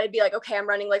saying that it'd be like, okay, I'm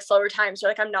running like slower times or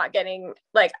like I'm not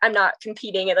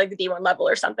competing at like the D1 level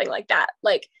or something like that.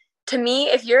 Like to me,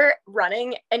 if you're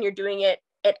running and you're doing it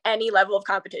at any level of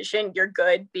competition, you're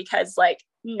good because like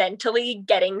mentally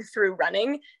getting through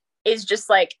running is just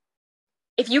like,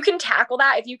 if you can tackle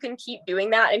that, if you can keep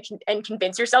doing that and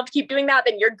convince yourself to keep doing that,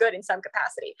 then you're good in some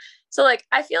capacity. So like,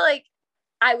 I feel like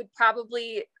I would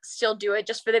probably still do it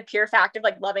just for the pure fact of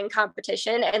like loving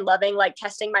competition and loving like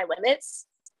testing my limits.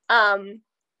 No,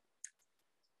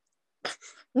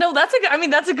 that's a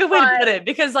good way to put it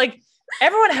because like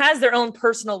everyone has their own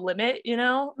personal limit, you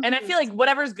know? And I feel like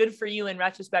whatever's good for you in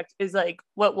retrospect is like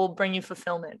what will bring you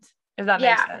fulfillment, if that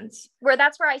makes sense.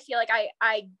 That's where I feel like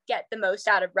I get the most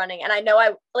out of running. And I know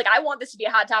I want this to be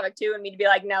a hot topic too, and me to be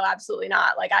like, no, absolutely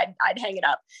not. Like I'd hang it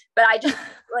up. But I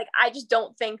just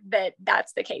don't think that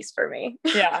that's the case for me.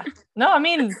 Yeah. No, I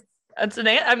mean,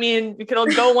 you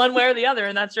could go one way or the other,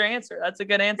 and that's your answer. That's a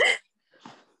good answer.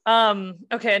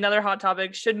 Okay, another hot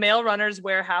topic. Should male runners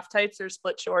wear half tights or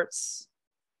split shorts?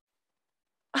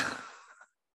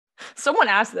 Someone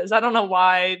asked this. I don't know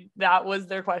why that was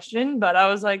their question, but I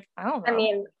was like, I don't know. I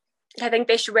mean, I think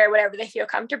they should wear whatever they feel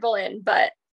comfortable in,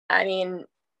 but I mean,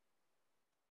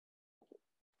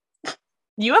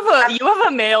 you have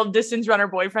a male distance runner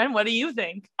boyfriend. What do you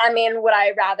think? I mean, would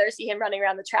I rather see him running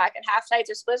around the track in half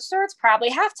tights or split shorts? Probably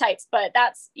half tights, but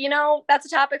that's a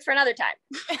topic for another time.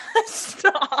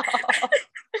 Stop.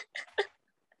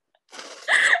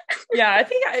 Yeah, I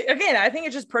think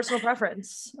it's just personal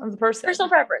preference of the person. Personal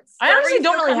preference. I honestly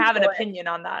don't really have an opinion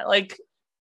on that. Like,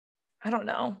 I don't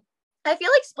know. I feel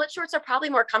like split shorts are probably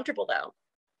more comfortable though.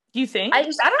 Do you think? I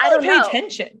don't pay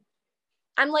attention.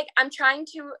 I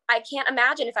can't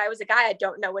imagine if I was a guy, I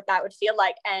don't know what that would feel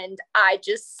like. And I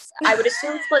would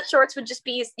assume split shorts would just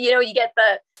be, you get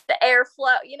the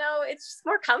airflow, it's just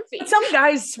more comfy. But some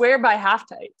guys swear by half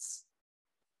tights.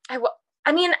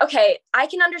 I mean, okay, I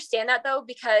can understand that though,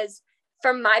 because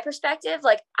from my perspective,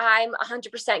 like I'm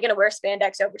 100% going to wear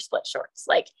spandex over split shorts.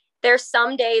 Like there's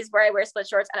some days where I wear split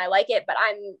shorts and I like it, but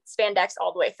I'm spandex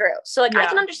all the way through. So like, I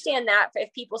can understand that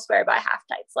if people swear by half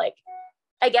tights, like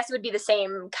I guess it would be the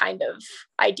same kind of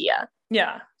idea.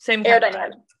 Yeah. Same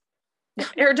aerodynamic.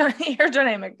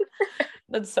 Aerodynamic.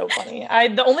 That's so funny.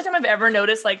 The only time I've ever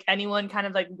noticed like anyone kind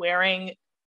of like wearing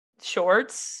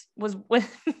shorts was when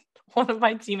one of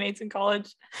my teammates in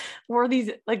college wore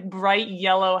these like bright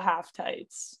yellow half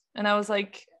tights. And I was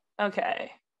like,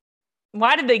 okay,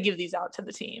 why did they give these out to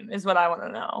the team is what I want to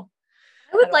know.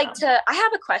 I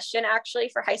have a question actually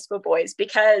for high school boys,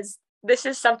 because this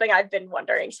is something I've been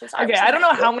wondering since I was I don't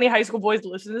know how many high school boys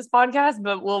listen to this podcast,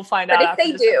 but we'll find out.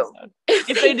 If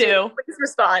they do, please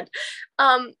respond.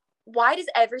 Why does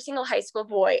every single high school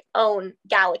boy own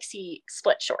Galaxy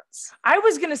split shorts? I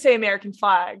was going to say American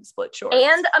flag split shorts.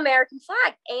 And American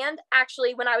flag. And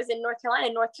actually, when I was in North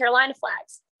Carolina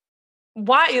flags.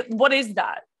 Why? What is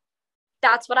that?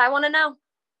 That's what I want to know.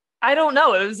 I don't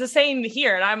know. It was the same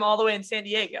here, and I'm all the way in San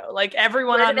Diego. Like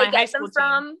everyone on my high school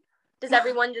team. Does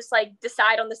everyone just like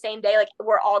decide on the same day? Like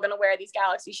we're all going to wear these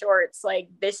Galaxy shorts. Like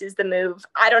this is the move.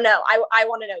 I don't know. I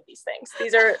want to know these things.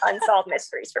 These are unsolved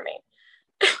mysteries for me.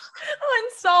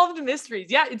 Unsolved mysteries.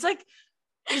 Yeah. It's like,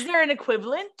 is there an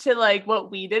equivalent to like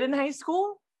what we did in high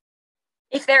school?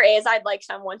 If there is, I'd like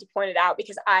someone to point it out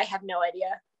because I have no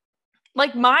idea.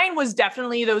 Like mine was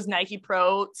definitely those Nike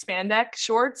Pro spandex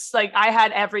shorts. Like I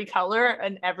had every color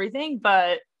and everything,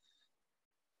 but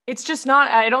it's just not,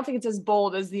 I don't think it's as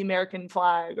bold as the American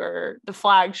flag or the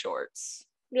flag shorts.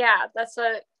 Yeah, that's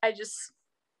what I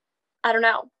don't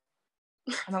know.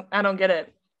 I don't get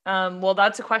it. Well,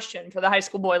 that's a question for the high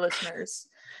school boy listeners,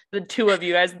 the two of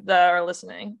you guys that are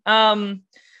listening.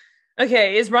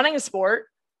 Okay, is running a sport?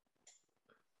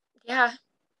 Yeah.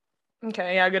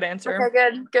 Okay, yeah, good answer.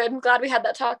 Okay, good. I'm glad we had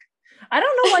that talk. I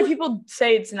don't know why people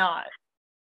say it's not,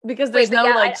 because there's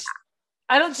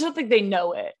I don't think they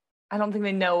know it. I don't think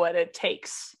they know what it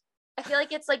takes. I feel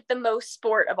like it's like the most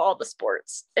sport of all the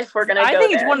sports. If we're gonna, I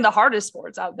think it's one of the hardest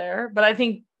sports out there. But I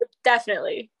think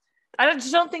definitely, I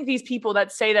just don't think these people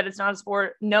that say that it's not a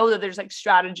sport know that there's like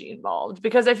strategy involved,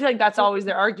 because I feel like that's always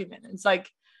their argument. It's like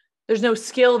there's no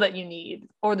skill that you need,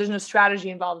 or there's no strategy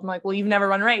involved. I'm like, well, you've never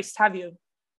run raced, have you?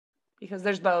 Because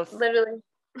there's both. Literally,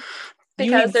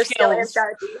 because there's skill and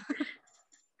strategy.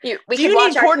 Do you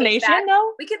need coordination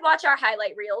though? We could watch our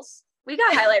highlight reels. We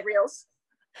got highlight reels.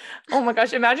 Oh my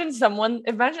gosh, imagine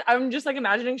I'm just like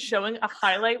imagining showing a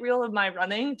highlight reel of my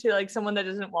running to like someone that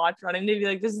doesn't watch running. They'd be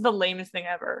like, this is the lamest thing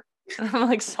ever. And I'm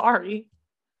like, sorry.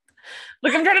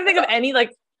 Like I'm trying to think of any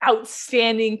like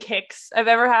outstanding kicks I've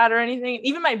ever had or anything.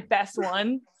 Even my best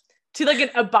one to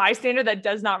like a bystander that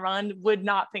does not run would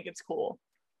not think it's cool.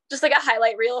 Just like a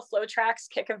highlight reel of Flow Track's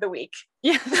kick of the week.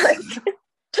 Yeah. Like,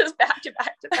 just back to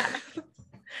back to back.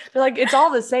 They're like, it's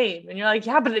all the same. And you're like,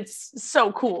 yeah, but it's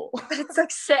so cool. But it's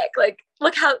like sick. Like,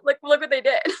 look what they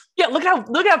did. Yeah, look how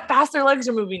fast their legs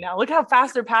are moving now. Look how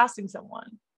fast they're passing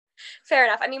someone. Fair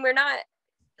enough. I mean, we're not,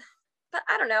 but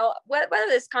I don't know whether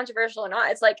this is controversial or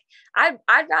not. It's like,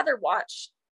 I'd rather watch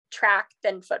track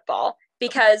than football,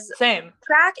 because same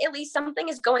track, at least something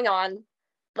is going on.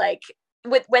 Like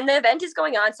when the event is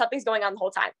going on, something's going on the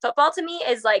whole time. Football to me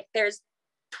is like, there's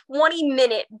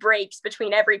 20-minute breaks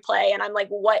between every play. And I'm like,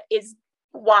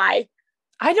 why?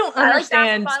 I don't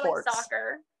understand I like sports. I like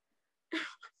soccer.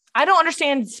 I don't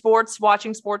understand sports,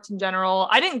 watching sports in general.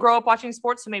 I didn't grow up watching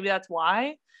sports, so maybe that's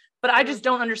why. But I just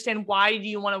don't understand, why do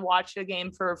you want to watch a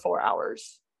game for 4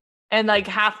 hours? And like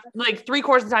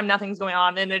 3/4 of the time, nothing's going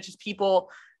on. And it's just people,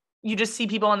 you just see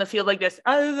people on the field like this,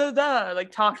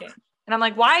 like talking. And I'm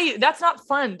like, why? That's not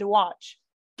fun to watch.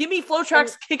 Give me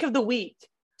FlowTrack's kick of the week.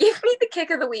 Give me the kick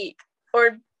of the week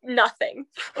or nothing.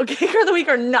 Or kick of the week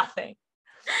or nothing.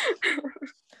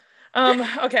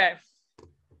 Okay.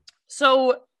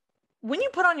 So when you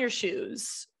put on your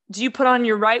shoes, do you put on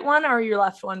your right one or your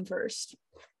left one first?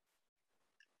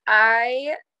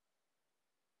 I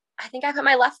think I put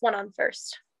my left one on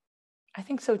first. I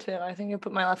think so too. I think I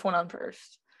put my left one on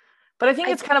first. But I think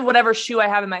it's kind of whatever shoe I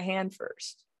have in my hand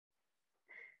first.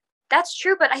 That's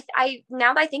true, but I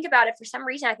now that I think about it, for some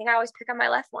reason I think I always pick on my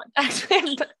left one.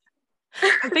 Actually,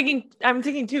 I'm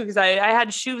thinking too, because I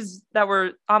had shoes that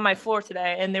were on my floor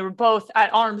today and they were both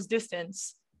at arm's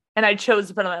distance, and I chose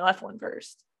to put on my left one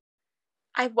first.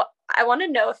 I want to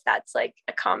know if that's like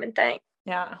a common thing.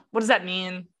 Yeah. What does that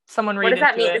mean? Someone read What does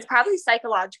that mean? it. It probably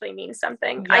psychologically means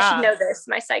something. Yeah. I should know this.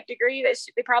 My psych degree,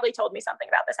 they probably told me something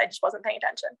about this. I just wasn't paying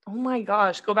attention. Oh my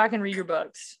gosh. Go back and read your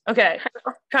books. Okay.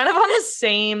 Kind of on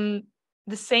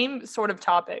the same sort of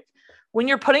topic. When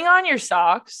you're putting on your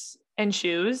socks and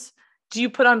shoes, do you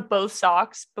put on both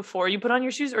socks before you put on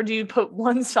your shoes, or do you put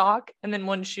one sock and then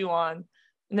one shoe on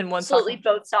and then one Absolutely sock?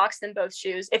 Both socks and both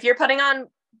shoes. If you're putting on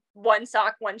one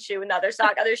sock, one shoe, another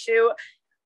sock, other shoe,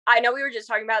 I know we were just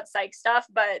talking about psych stuff,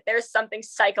 but there's something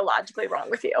psychologically wrong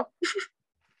with you.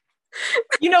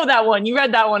 You know that one. You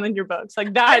read that one in your books.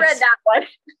 Like that. I read that one.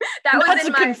 That's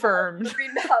in my confirmed.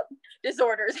 reading about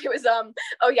disorders. It was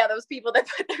oh yeah, those people that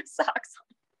put their socks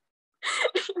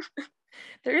on.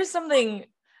 There is something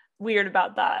weird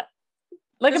about that.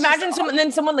 Like, imagine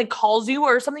someone like calls you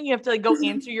or something, you have to like go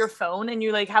answer your phone and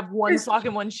you like have one sock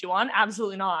and one shoe on.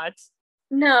 Absolutely not.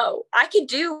 No, I could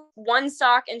do one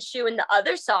sock and shoe in the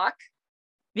other sock.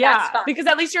 Yeah, because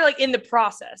at least you're like in the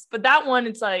process. But that one,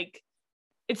 it's like,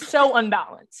 it's so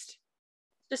unbalanced.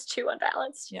 Just too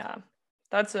unbalanced. Yeah,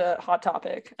 that's a hot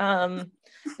topic.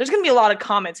 There's going to be a lot of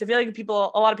comments. I feel like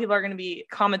a lot of people are going to be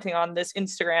commenting on this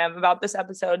Instagram about this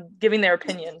episode, giving their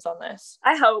opinions on this.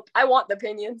 I hope. I want the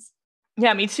opinions.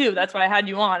 Yeah, me too. That's why I had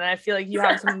you on. And I feel like you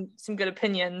have some good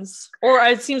opinions. Or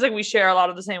it seems like we share a lot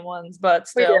of the same ones, but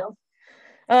still. We do.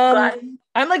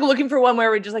 I'm like looking for one where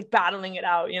we're just like battling it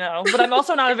out, you know, but I'm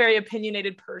also not a very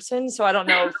opinionated person. So I don't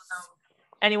know if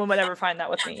anyone would ever find that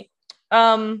with me.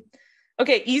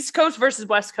 Okay. East Coast versus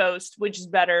West Coast, which is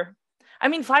better? I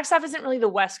mean, Flagstaff isn't really the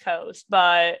West Coast,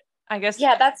 but I guess.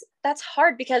 Yeah, that's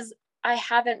hard because I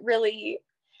haven't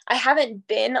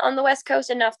been on the West Coast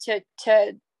enough to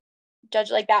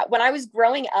judge like that. When I was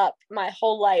growing up my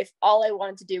whole life, all I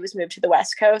wanted to do was move to the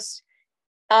West Coast.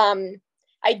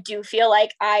 I do feel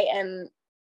like I am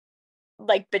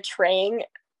like betraying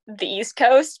the East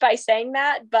Coast by saying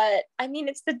that, but I mean,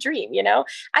 it's the dream, you know?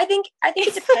 I think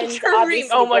it depends.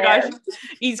 Oh my gosh.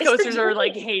 East Coasters are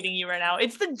like hating you right now.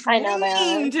 It's the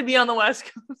dream to be on the West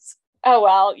Coast. Oh,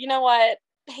 well, you know what?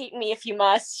 Hate me if you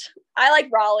must. I like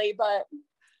Raleigh, but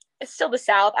it's still the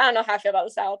South. I don't know how I feel about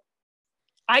the South.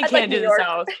 I can't do the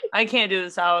South. I can't do the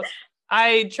South.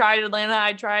 I tried Atlanta.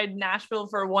 I tried Nashville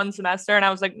for one semester and I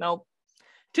was like, nope.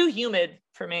 Too humid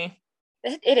for me.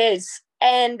 It is.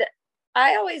 And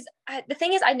the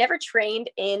thing is, I never trained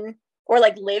in or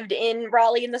like lived in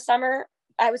Raleigh in the summer.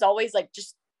 I was always like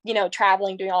just, you know,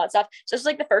 traveling, doing all that stuff. So it's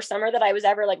like the first summer that I was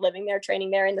ever like living there,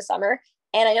 training there in the summer.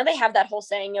 And I know they have that whole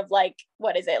saying of like,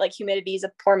 what is it? Like humidity is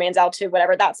a poor man's altitude,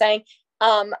 whatever that saying.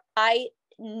 I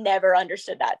never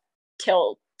understood that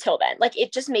till then. Like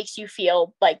it just makes you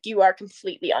feel like you are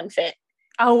completely unfit.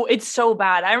 Oh, it's so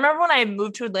bad. I remember when I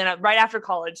moved to Atlanta right after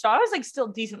college. So I was like still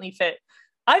decently fit.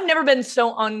 I've never been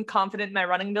so unconfident in my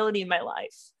running ability in my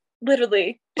life.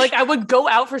 Literally. Like I would go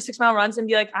out for 6-mile runs and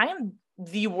be like, I am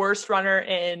the worst runner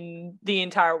in the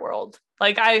entire world.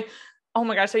 Like oh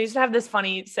my gosh, I used to have this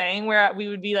funny saying where we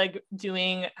would be like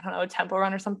doing, I don't know, a tempo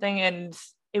run or something. And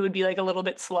it would be like a little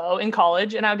bit slow in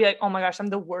college. And I'd be like, oh my gosh, I'm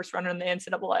the worst runner in the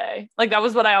NCAA. Like that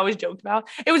was what I always joked about.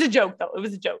 It was a joke though. It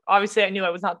was a joke. Obviously I knew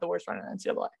I was not the worst runner in the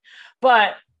NCAA,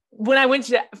 but when I went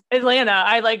to Atlanta,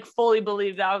 I like fully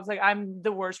believed that I was like, I'm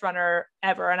the worst runner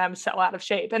ever. And I'm so out of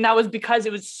shape. And that was because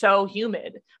it was so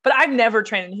humid, but I've never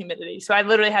trained in humidity. So I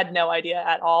literally had no idea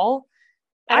at all.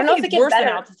 I don't know if it gets worse than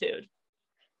altitude.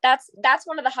 that's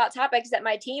one of the hot topics that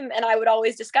my team and I would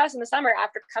always discuss in the summer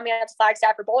after coming out to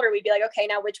Flagstaff or Boulder. We'd be like, okay,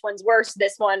 now which one's worse,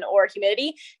 this one or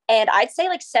humidity? And I'd say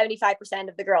like 75%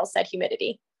 of the girls said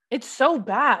humidity. It's so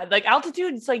bad. Like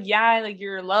altitude, it's like, yeah, like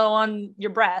you're low on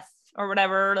your breath or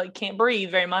whatever, like can't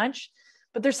breathe very much.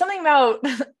 But there's something about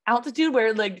altitude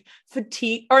where like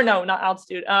fatigue, or no, not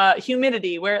altitude,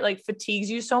 humidity, where it like fatigues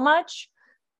you so much.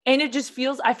 And it just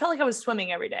feels, I felt like I was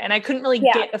swimming every day and I couldn't really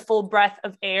get a full breath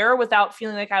of air without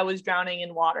feeling like I was drowning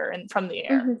in water and from the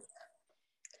air. Mm-hmm.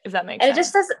 If that makes sense. And it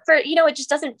just doesn't, it just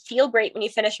doesn't feel great when you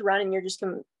finish a run and you're just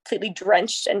completely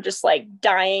drenched and just like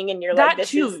dying. And you're that like,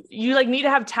 too, you like need to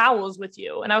have towels with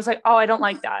you. And I was like, oh, I don't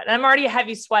like that. And I'm already a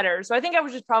heavy sweater. So I think I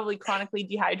was just probably chronically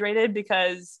dehydrated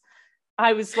because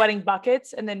I was sweating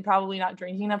buckets and then probably not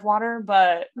drinking enough water.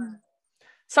 But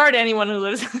sorry to anyone who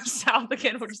lives in the South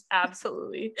again, we're just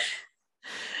absolutely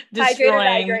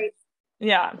destroying. Hydrate.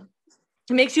 Yeah.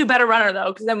 It makes you a better runner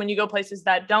though, because then when you go places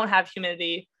that don't have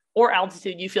humidity or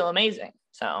altitude, you feel amazing.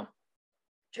 So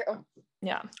true.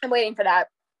 Yeah. I'm waiting for that.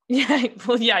 Yeah.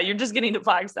 Well, yeah, you're just getting to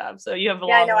Flagstaff. So you have a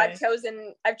long I know. way.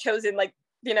 I've chosen like,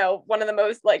 one of the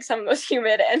most, like some of the most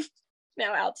humid and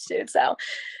now altitude. So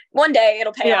one day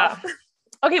it'll pay off.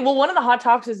 Okay. Well, one of the hot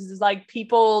topics is like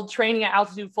people training at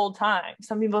altitude full time.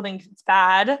 Some people think it's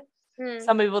bad.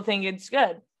 Some people think it's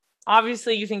good.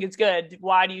 Obviously you think it's good.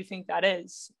 Why do you think that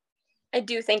is? I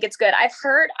do think it's good. I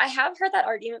have heard that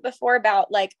argument before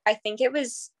about like, I think it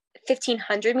was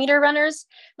 1,500 meter runners.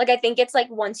 Like, I think it's like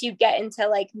once you get into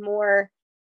like more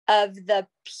of the,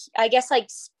 I guess like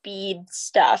speed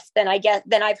stuff, then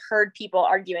I've heard people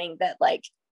arguing that like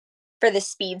for the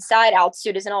speed side,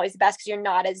 altitude isn't always the best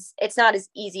because it's not as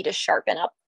easy to sharpen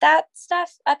up that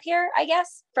stuff up here, I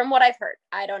guess, from what I've heard.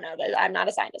 I don't know, that I'm not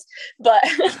a scientist, but,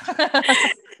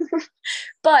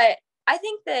 but I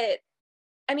think that,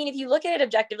 I mean, if you look at it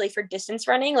objectively for distance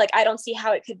running, like, I don't see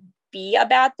how it could be a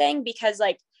bad thing because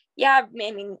like, yeah,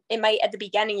 I mean, it might at the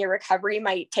beginning, your recovery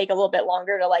might take a little bit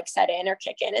longer to like set in or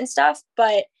kick in and stuff.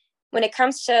 But when it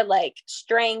comes to like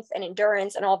strength and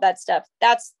endurance and all that stuff,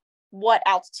 that's what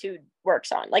altitude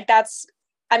works on. Like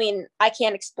I mean, I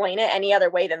can't explain it any other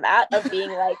way than that of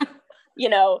being like,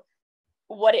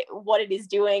 what it is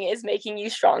doing is making you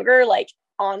stronger, like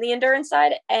on the endurance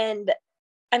side. And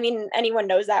I mean, anyone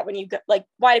knows that when you go, like,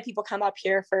 why do people come up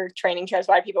here for training trips?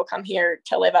 Why do people come here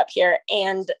to live up here?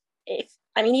 And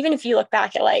even if you look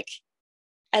back at like,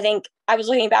 I think I was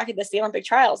looking back at the Olympic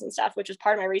trials and stuff, which was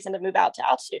part of my reason to move out to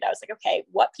altitude. I was like, okay,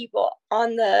 what people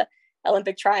on the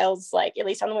Olympic trials, like at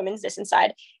least on the women's distance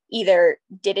side, either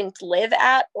didn't live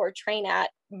at or train at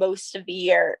most of the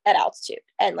year at altitude.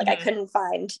 And like, I couldn't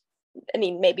find, I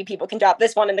mean, maybe people can drop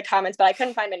this one in the comments, but I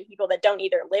couldn't find many people that don't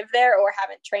either live there or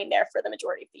haven't trained there for the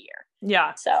majority of the year.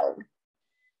 Yeah. So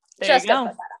there just you go. To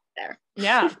put that out there.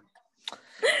 Yeah.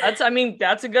 That's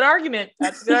a good argument.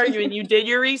 That's a good argument. You did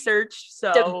your research.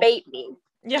 So debate me.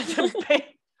 Yeah.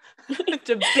 Debate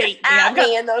me. At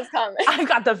me in those comments. I've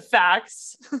got the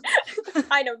facts.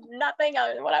 I know nothing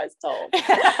other than what I was told.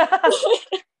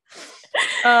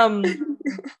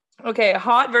 Okay,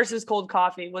 hot versus cold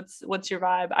coffee. What's your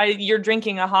vibe? You're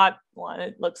drinking a hot one,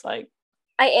 it looks like.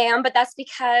 I am, but that's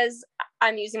because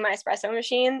I'm using my espresso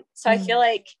machine. So I feel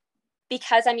like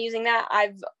because I'm using that,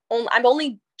 I'm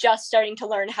only just starting to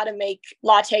learn how to make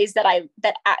lattes that I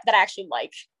actually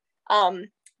like.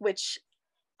 Which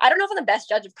I don't know if I'm the best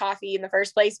judge of coffee in the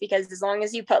first place, because as long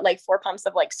as you put like 4 pumps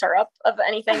of like syrup of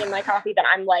anything in my coffee, then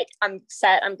I'm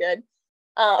set, I'm good.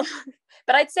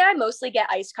 But I'd say I mostly get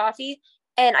iced coffee.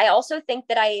 And I also think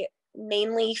that I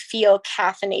mainly feel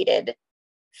caffeinated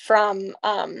from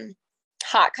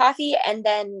hot coffee, and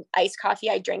then iced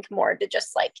coffee I drink more to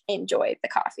just like enjoy the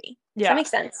coffee. Yeah. Does that make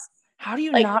sense? How do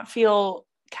you not feel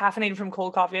caffeinated from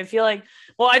cold coffee? I feel like,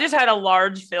 well, I just had a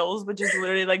large fills, which is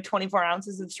literally like 24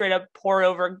 ounces of straight up pour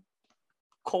over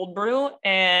cold brew,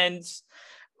 and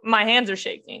my hands are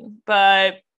shaking.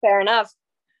 But fair enough.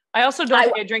 I also don't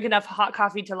think I drink enough hot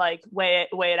coffee to like weigh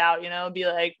it out, be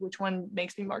like, which one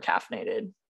makes me more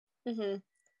caffeinated. Mm-hmm.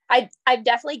 I'm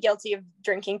definitely guilty of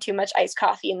drinking too much iced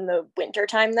coffee in the winter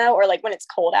time though, or like when it's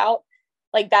cold out.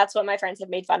 Like that's what my friends have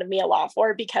made fun of me a lot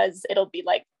for, because it'll be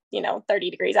like, 30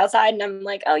 degrees outside and I'm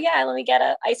like, oh yeah, let me get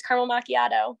a iced caramel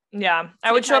macchiato. Yeah.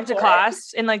 I would show up to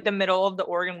class in like the middle of the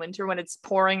Oregon winter when it's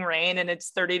pouring rain and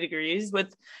it's 30 degrees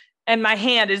and my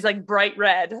hand is like bright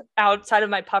red outside of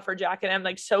my puffer jacket. I'm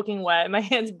like soaking wet. My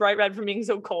hand's bright red from being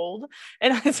so cold.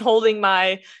 And I was holding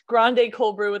my grande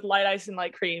cold brew with light ice and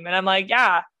light cream. And I'm like,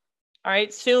 yeah, all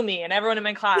right, sue me. And everyone in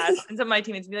my class and some of my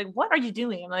teammates would be like, what are you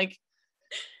doing? I'm like,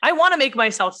 I want to make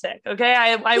myself sick. Okay.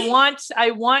 I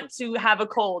want to have a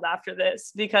cold after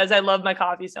this because I love my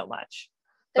coffee so much.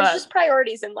 There's just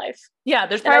priorities in life. Yeah,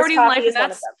 there's priorities in life, and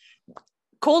that's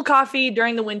cold coffee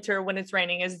during the winter when it's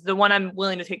raining is the one I'm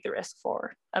willing to take the risk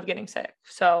for of getting sick.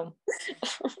 So,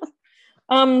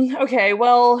 okay,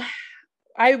 well,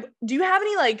 do you have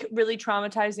any like really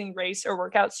traumatizing race or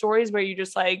workout stories where you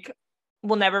just like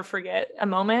will never forget a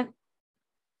moment?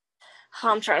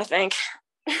 I'm trying to think.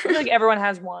 I feel like everyone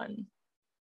has one.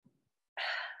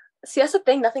 See, that's the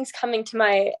thing. Nothing's coming to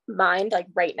my mind like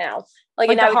right now. Like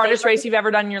the hardest race you've ever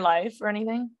done in your life or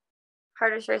anything?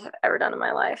 Hardest race I've ever done in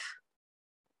my life.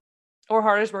 Or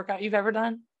hardest workout you've ever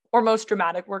done? Or most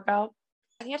dramatic workout?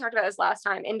 I think I talked about this last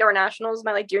time. Indoor nationals,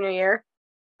 my like junior year.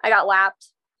 I got lapped.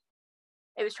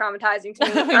 It was traumatizing to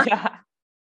me. Yeah.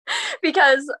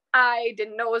 Because I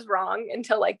didn't know it was wrong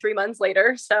until like 3 months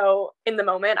later. So in the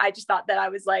moment, I just thought that I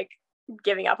was like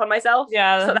giving up on myself.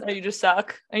 Yeah, so that you just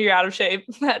suck and you're out of shape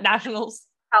at nationals.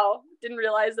 Oh, didn't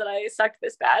realize that I sucked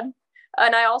this bad.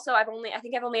 And I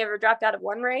think I've only ever dropped out of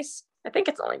one race. I think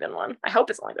it's only been one. I hope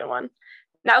it's only been one.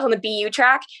 And that was on the BU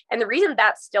track. And the reason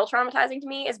that's still traumatizing to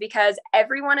me is because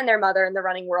everyone and their mother in the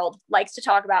running world likes to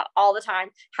talk about all the time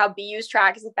how BU's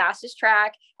track is the fastest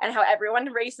track and how everyone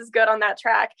races good on that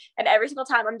track. And every single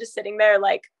time I'm just sitting there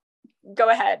like, go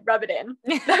ahead, rub it in.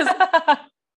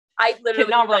 I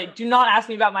literally do not ask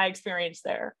me about my experience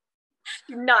there.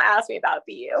 Do not ask me about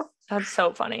BU. That's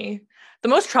so funny. The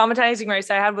most traumatizing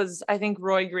race I had was, I think,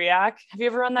 Roy Griak. Have you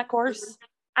ever run that course?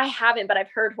 I haven't, but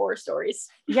I've heard horror stories.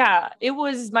 Yeah, it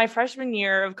was my freshman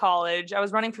year of college. I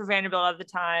was running for Vanderbilt at the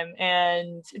time,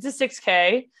 and it's a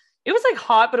 6K. It was like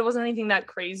hot, but it wasn't anything that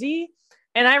crazy.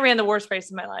 And I ran the worst race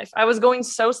of my life. I was going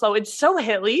so slow. It's so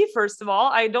hilly, first of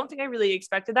all. I don't think I really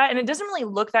expected that. And it doesn't really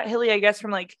look that hilly, I guess, from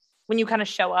like when you kind of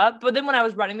show up. But then when I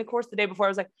was running the course the day before, I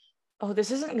was like, oh,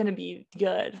 this isn't going to be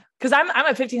good. Cause I'm a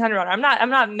 1500 runner. I'm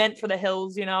not meant for the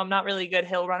hills. You know, I'm not really a good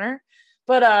hill runner,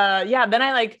 but, yeah, then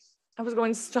I was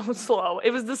going so slow. It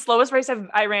was the slowest race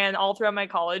I ran all throughout my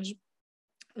college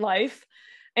life.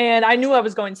 And I knew I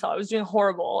was going slow. I was doing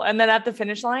horrible. And then at the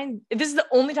finish line, this is the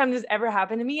only time this ever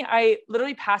happened to me. I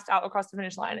literally passed out across the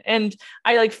finish line and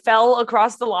I like fell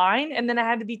across the line and then I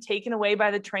had to be taken away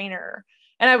by the trainer.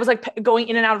 And I was like going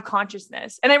in and out of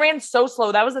consciousness and I ran so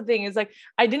slow. That was the thing is like,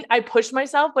 I pushed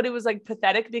myself, but it was like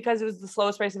pathetic because it was the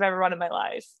slowest race I've ever run in my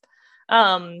life. So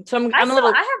I have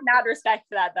mad respect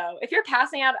for that though. If you're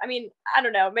passing out, I mean, I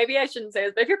don't know, maybe I shouldn't say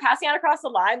this, but if you're passing out across the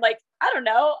line, like, I don't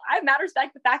know, I have mad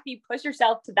respect for the fact that you push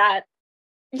yourself to that.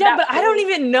 Yeah, but point. I don't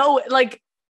even know, like,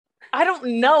 I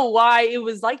don't know why it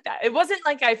was like that. It wasn't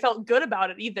like I felt good about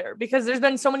it either, because there's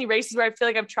been so many races where I feel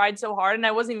like I've tried so hard and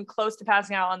I wasn't even close to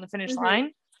passing out on the finish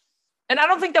line. And I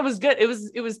don't think that was good. It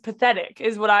was pathetic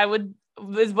is what I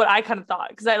kind of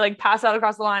thought. Cause I like passed out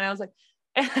across the line. I was like,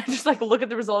 and I just like look at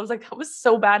the result. I was like, that was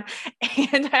so bad.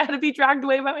 And I had to be dragged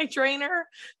away by my trainer.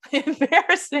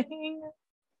 Embarrassing.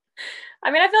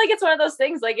 I mean, I feel like it's one of those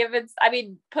things, like if it's, I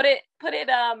mean, put it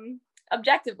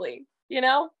objectively, you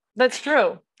know? That's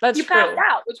true. You passed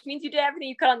out, which means you did everything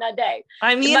you could on that day.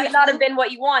 I mean, it might not have been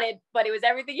what you wanted, but it was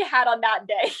everything you had on that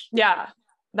day. Yeah,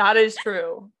 that is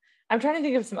true. I'm trying to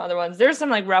think of some other ones. There's some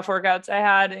like rough workouts I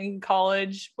had in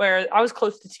college where I was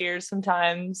close to tears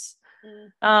sometimes.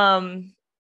 So I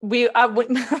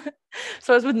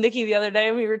was with Nikki the other day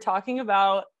and we were talking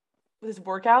about this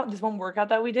one workout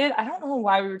that we did. I don't know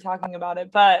why we were talking about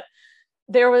it, but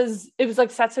it was like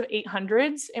sets of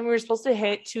 800s and we were supposed to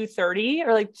hit 230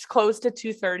 or like close to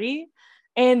 230.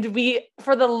 And if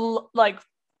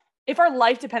our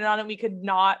life depended on it, we could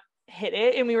not hit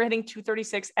it. And we were hitting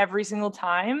 236 every single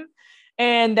time.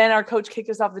 And then our coach kicked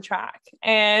us off the track.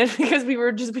 And because we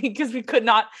could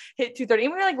not hit 230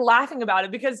 and we were like laughing about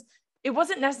it because it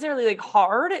wasn't necessarily like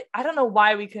hard. I don't know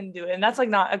why we couldn't do it. And that's like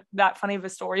not that funny of a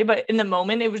story, but in the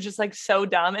moment it was just like so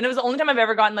dumb. And it was the only time I've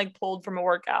ever gotten like pulled from a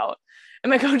workout. And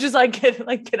my coach is like,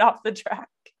 get off the track.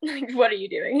 Like, what are you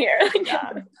doing here?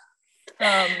 Yeah.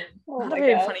 Oh my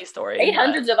God. Funny story.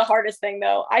 800s are the hardest thing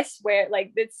though. I swear,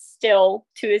 like it's still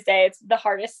to this day, it's the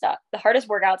hardest stuff. The hardest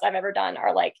workouts I've ever done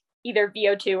are like either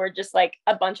VO2 or just like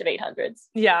a bunch of 800s.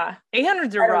 Yeah.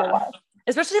 800s are rough.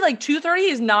 Especially like 230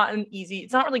 is not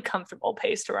it's not really comfortable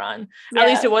pace to run. Yeah. At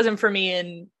least it wasn't for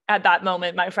me at that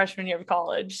moment, my freshman year of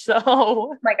college. So,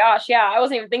 oh my gosh, yeah, I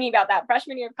wasn't even thinking about that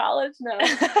freshman year of college. No,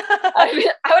 I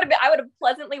would have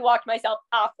pleasantly walked myself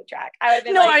off the track. I would have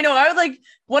been. No, I know. I would like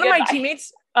one of my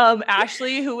teammates,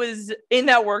 Ashley, who was in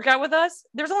that workout with us.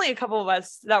 There's only a couple of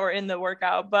us that were in the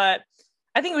workout, but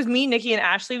I think it was me, Nikki, and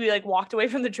Ashley. We like walked away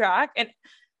from the track, and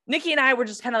Nikki and I were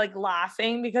just kind of like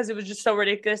laughing because it was just so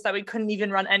ridiculous that we couldn't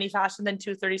even run any faster than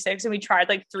 2:36, and we tried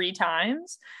like 3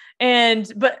 times.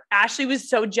 But Ashley was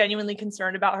so genuinely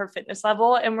concerned about her fitness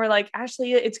level, and we're like,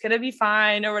 Ashley, it's gonna be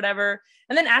fine or whatever.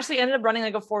 And then Ashley ended up running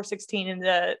like a 4:16 in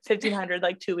the 1500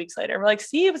 like 2 weeks later. We're like,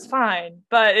 see, it was fine,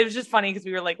 but it was just funny because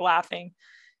we were like laughing.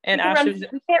 And Ashley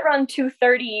we can't run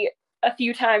 2:30 a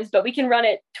few times, but we can run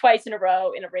it twice in a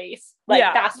row in a race, like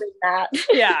faster than that.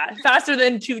 Yeah, faster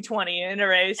than 2:20 in a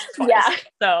race twice. Yeah.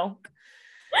 So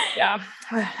yeah,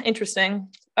 interesting.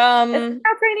 It's how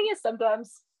training is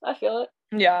sometimes. I feel it.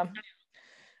 Yeah.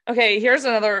 Okay, here's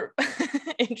another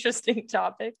interesting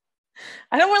topic.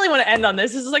 I don't really want to end on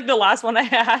this. This is like the last one I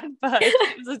had, but this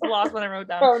is the last one I wrote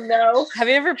down. Oh no. Have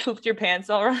you ever pooped your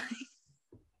pants already?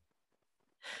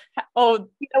 Oh,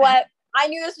 you know what? I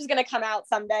knew this was going to come out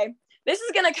someday. This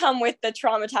is going to come with the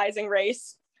traumatizing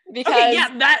race. Because okay, yeah,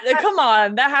 come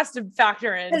on. That has to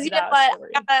factor in. Because you know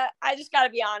what? I just got to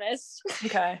be honest.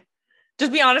 Okay.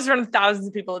 Just be honest in front of thousands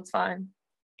of people. It's fine.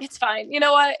 It's fine. You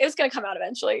know what? It was going to come out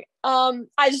eventually.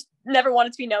 I just never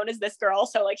wanted to be known as this girl.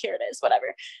 So like, here it is,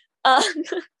 whatever.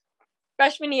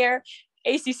 Freshman year,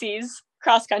 ACCs,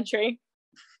 cross country,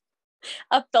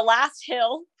 up the last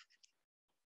hill.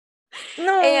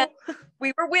 No. And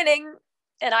we were winning,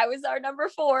 and I was our number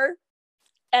 4.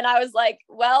 And I was like,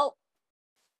 well,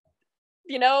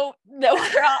 you know, no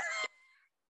drop.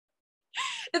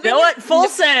 You know what? Full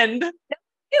send.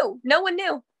 No one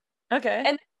knew. Okay.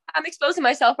 And I'm exposing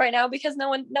myself right now because no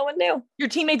one knew. Your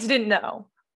teammates didn't know.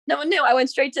 No one knew. I went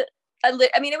straight to, I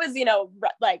mean, it was, you know,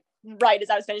 like right as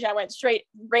I was finishing, I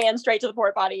ran straight to the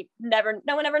port body. No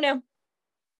one ever knew.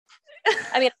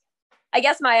 I mean, I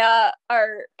guess my,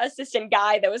 our assistant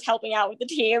guy that was helping out with the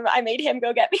team, I made him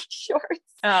go get me shorts.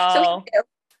 Oh. So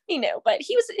he knew, but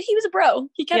he was a bro.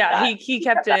 He kept that. He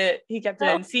kept it. He kept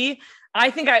it in. See, I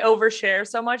think I overshare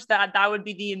so much that would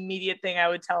be the immediate thing I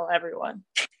would tell everyone.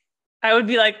 I would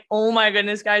be like, oh my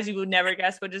goodness, guys, you would never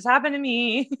guess what just happened to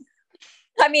me.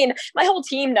 I mean, my whole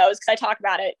team knows because I talk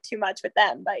about it too much with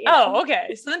them. But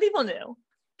okay. So then people knew.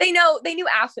 They knew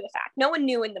after the fact. No one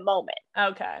knew in the moment.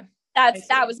 Okay. That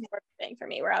was more of a thing for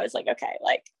me where I was like, okay,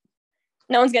 like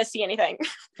no one's gonna see anything.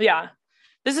 Yeah.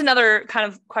 This is another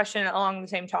kind of question along the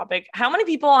same topic. How many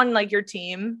people on like your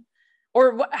team,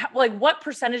 or what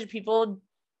percentage of people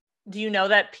do you know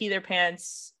that pee their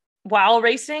pants while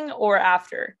racing or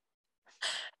after?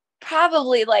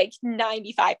 Probably like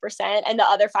 95%, and the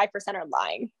other 5% are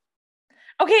lying.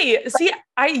 Okay, see,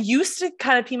 I used to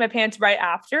kind of pee my pants right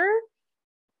after,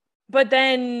 but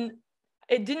then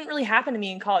it didn't really happen to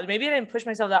me in college. Maybe I didn't push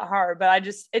myself that hard, but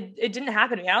it didn't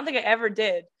happen to me. I don't think I ever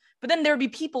did. But then there would be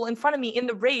people in front of me in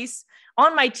the race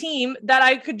on my team that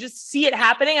I could just see it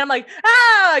happening. I'm like,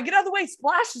 get out of the way,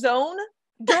 splash zone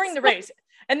during the race.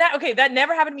 And that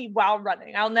never happened to me while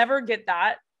running. I'll never get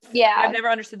that. Yeah. I've never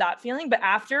understood that feeling. But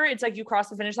after, it's like you cross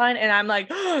the finish line and I'm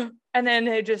like, and then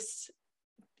you just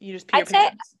pee your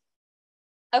pants.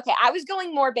 Okay, I was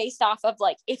going more based off of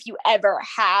like if you ever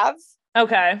have.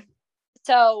 Okay.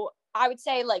 So I would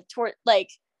say like toward like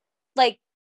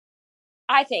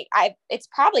I think it's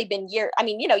probably been years. I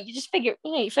mean, you know, you just figure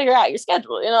out your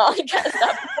schedule, you know, all that kind of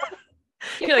stuff.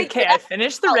 You're like, okay, I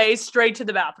finished the race, straight to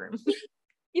the bathroom.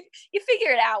 You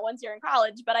figure it out once you're in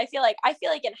college, but I feel like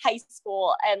in high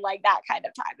school and like that kind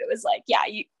of time, it was like, yeah,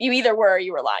 you either were or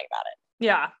you were lying about it.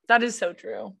 Yeah, that is so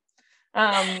true.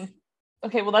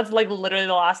 Okay, well, that's like literally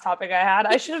the last topic I had.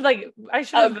 I should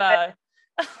have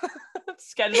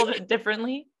scheduled it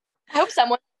differently. I hope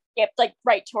someone skipped like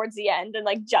right towards the end and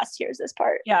like just hears this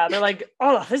part. Yeah, they're like,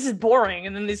 oh, this is boring,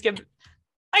 and then they skip.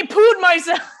 I pooed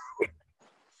myself.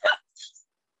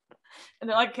 And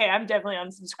they're like, okay, I'm definitely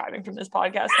unsubscribing from this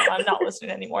podcast. So I'm not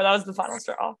listening anymore. That was the final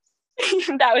straw.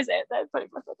 That was it. That's pretty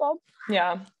much it.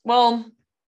 Yeah. Well,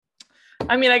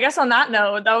 I mean, I guess on that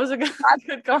note, that was a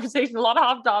good conversation. A lot of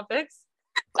hot topics.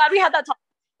 Glad we had that talk.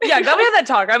 Yeah, glad we had that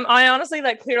talk. I honestly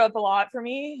that cleared up a lot for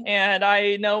me, and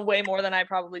I know way more than I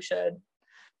probably should.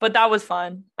 But that was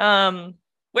fun.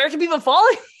 Where can people follow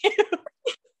you?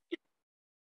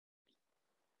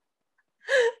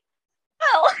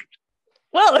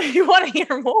 Well, if you want to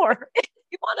hear more,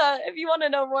 if you want to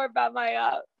know more about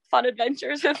my fun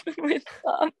adventures with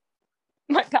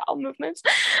my bowel movements,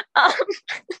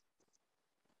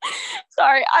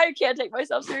 sorry, I can't take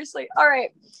myself seriously. All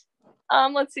right,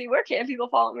 let's see, where can people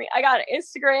follow me? I got an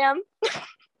Instagram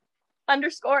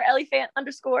 _ Elly fan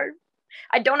 _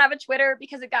 I don't have a Twitter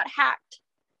because it got hacked,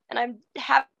 and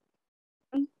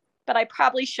but I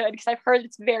probably should because I've heard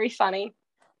it's very funny.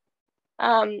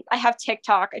 I have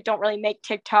TikTok. I don't really make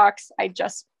TikToks. I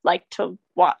just like to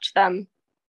watch them.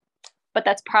 but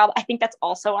I think that's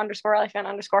also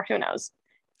 _LifeFan_. Who knows?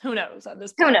 Who knows at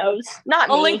this point? Who knows? Not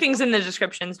I'll me. link things in the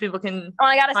descriptions. People can. Oh,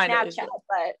 I got a find Snapchat,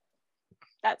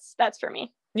 but that's for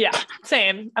me. Yeah,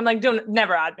 same. I'm like, don't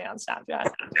never add me on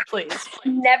Snapchat, please.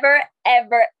 Never,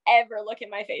 ever, ever look at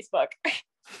my Facebook.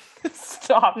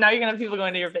 Stop. Now you're gonna have people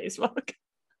going to your Facebook.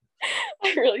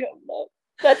 I really hope not.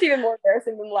 That's even more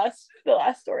embarrassing than the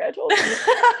last story I told you.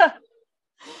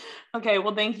 Okay,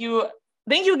 well, thank you.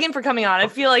 Thank you again for coming on. I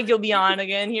feel like you'll be on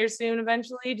again here soon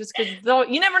eventually, just because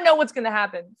you never know what's going to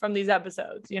happen from these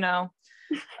episodes, you know?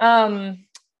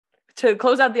 To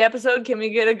close out the episode, can we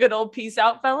get a good old peace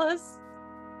out, fellas?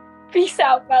 Peace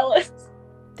out, fellas.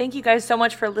 Thank you guys so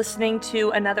much for listening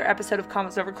to another episode of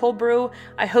Convos Over Cold Brew.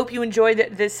 I hope you enjoyed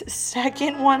this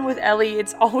second one with Elly.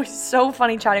 It's always so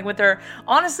funny chatting with her.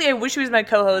 Honestly, I wish she was my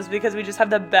co-host because we just have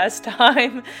the best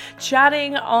time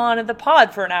chatting on the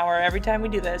pod for an hour every time we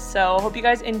do this. So I hope you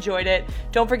guys enjoyed it.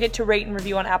 Don't forget to rate and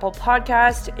review on Apple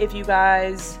Podcast. If you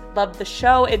guys love the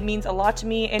show, it means a lot to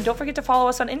me. And don't forget to follow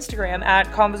us on Instagram at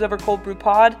Convos Over Cold Brew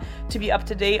Pod to be up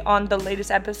to date on the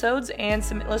latest episodes and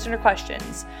submit listener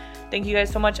questions. Thank you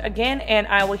guys so much again, and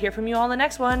I will hear from you all in the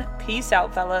next one. Peace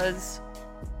out, fellas.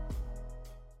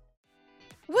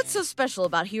 What's so special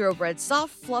about Hero Bread's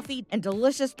soft, fluffy, and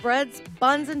delicious breads,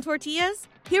 buns, and tortillas?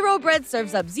 Hero Bread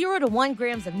serves up 0 to 1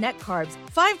 grams of net carbs,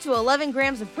 5 to 11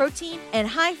 grams of protein, and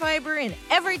high fiber in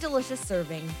every delicious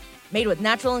serving. Made with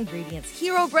natural ingredients,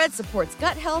 Hero Bread supports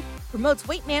gut health, promotes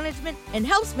weight management, and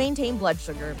helps maintain blood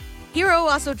sugar. Hero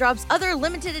also drops other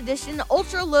limited edition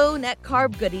ultra-low net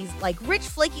carb goodies like rich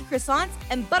flaky croissants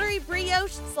and buttery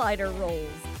brioche slider rolls.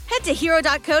 Head to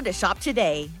hero.co to shop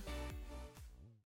today.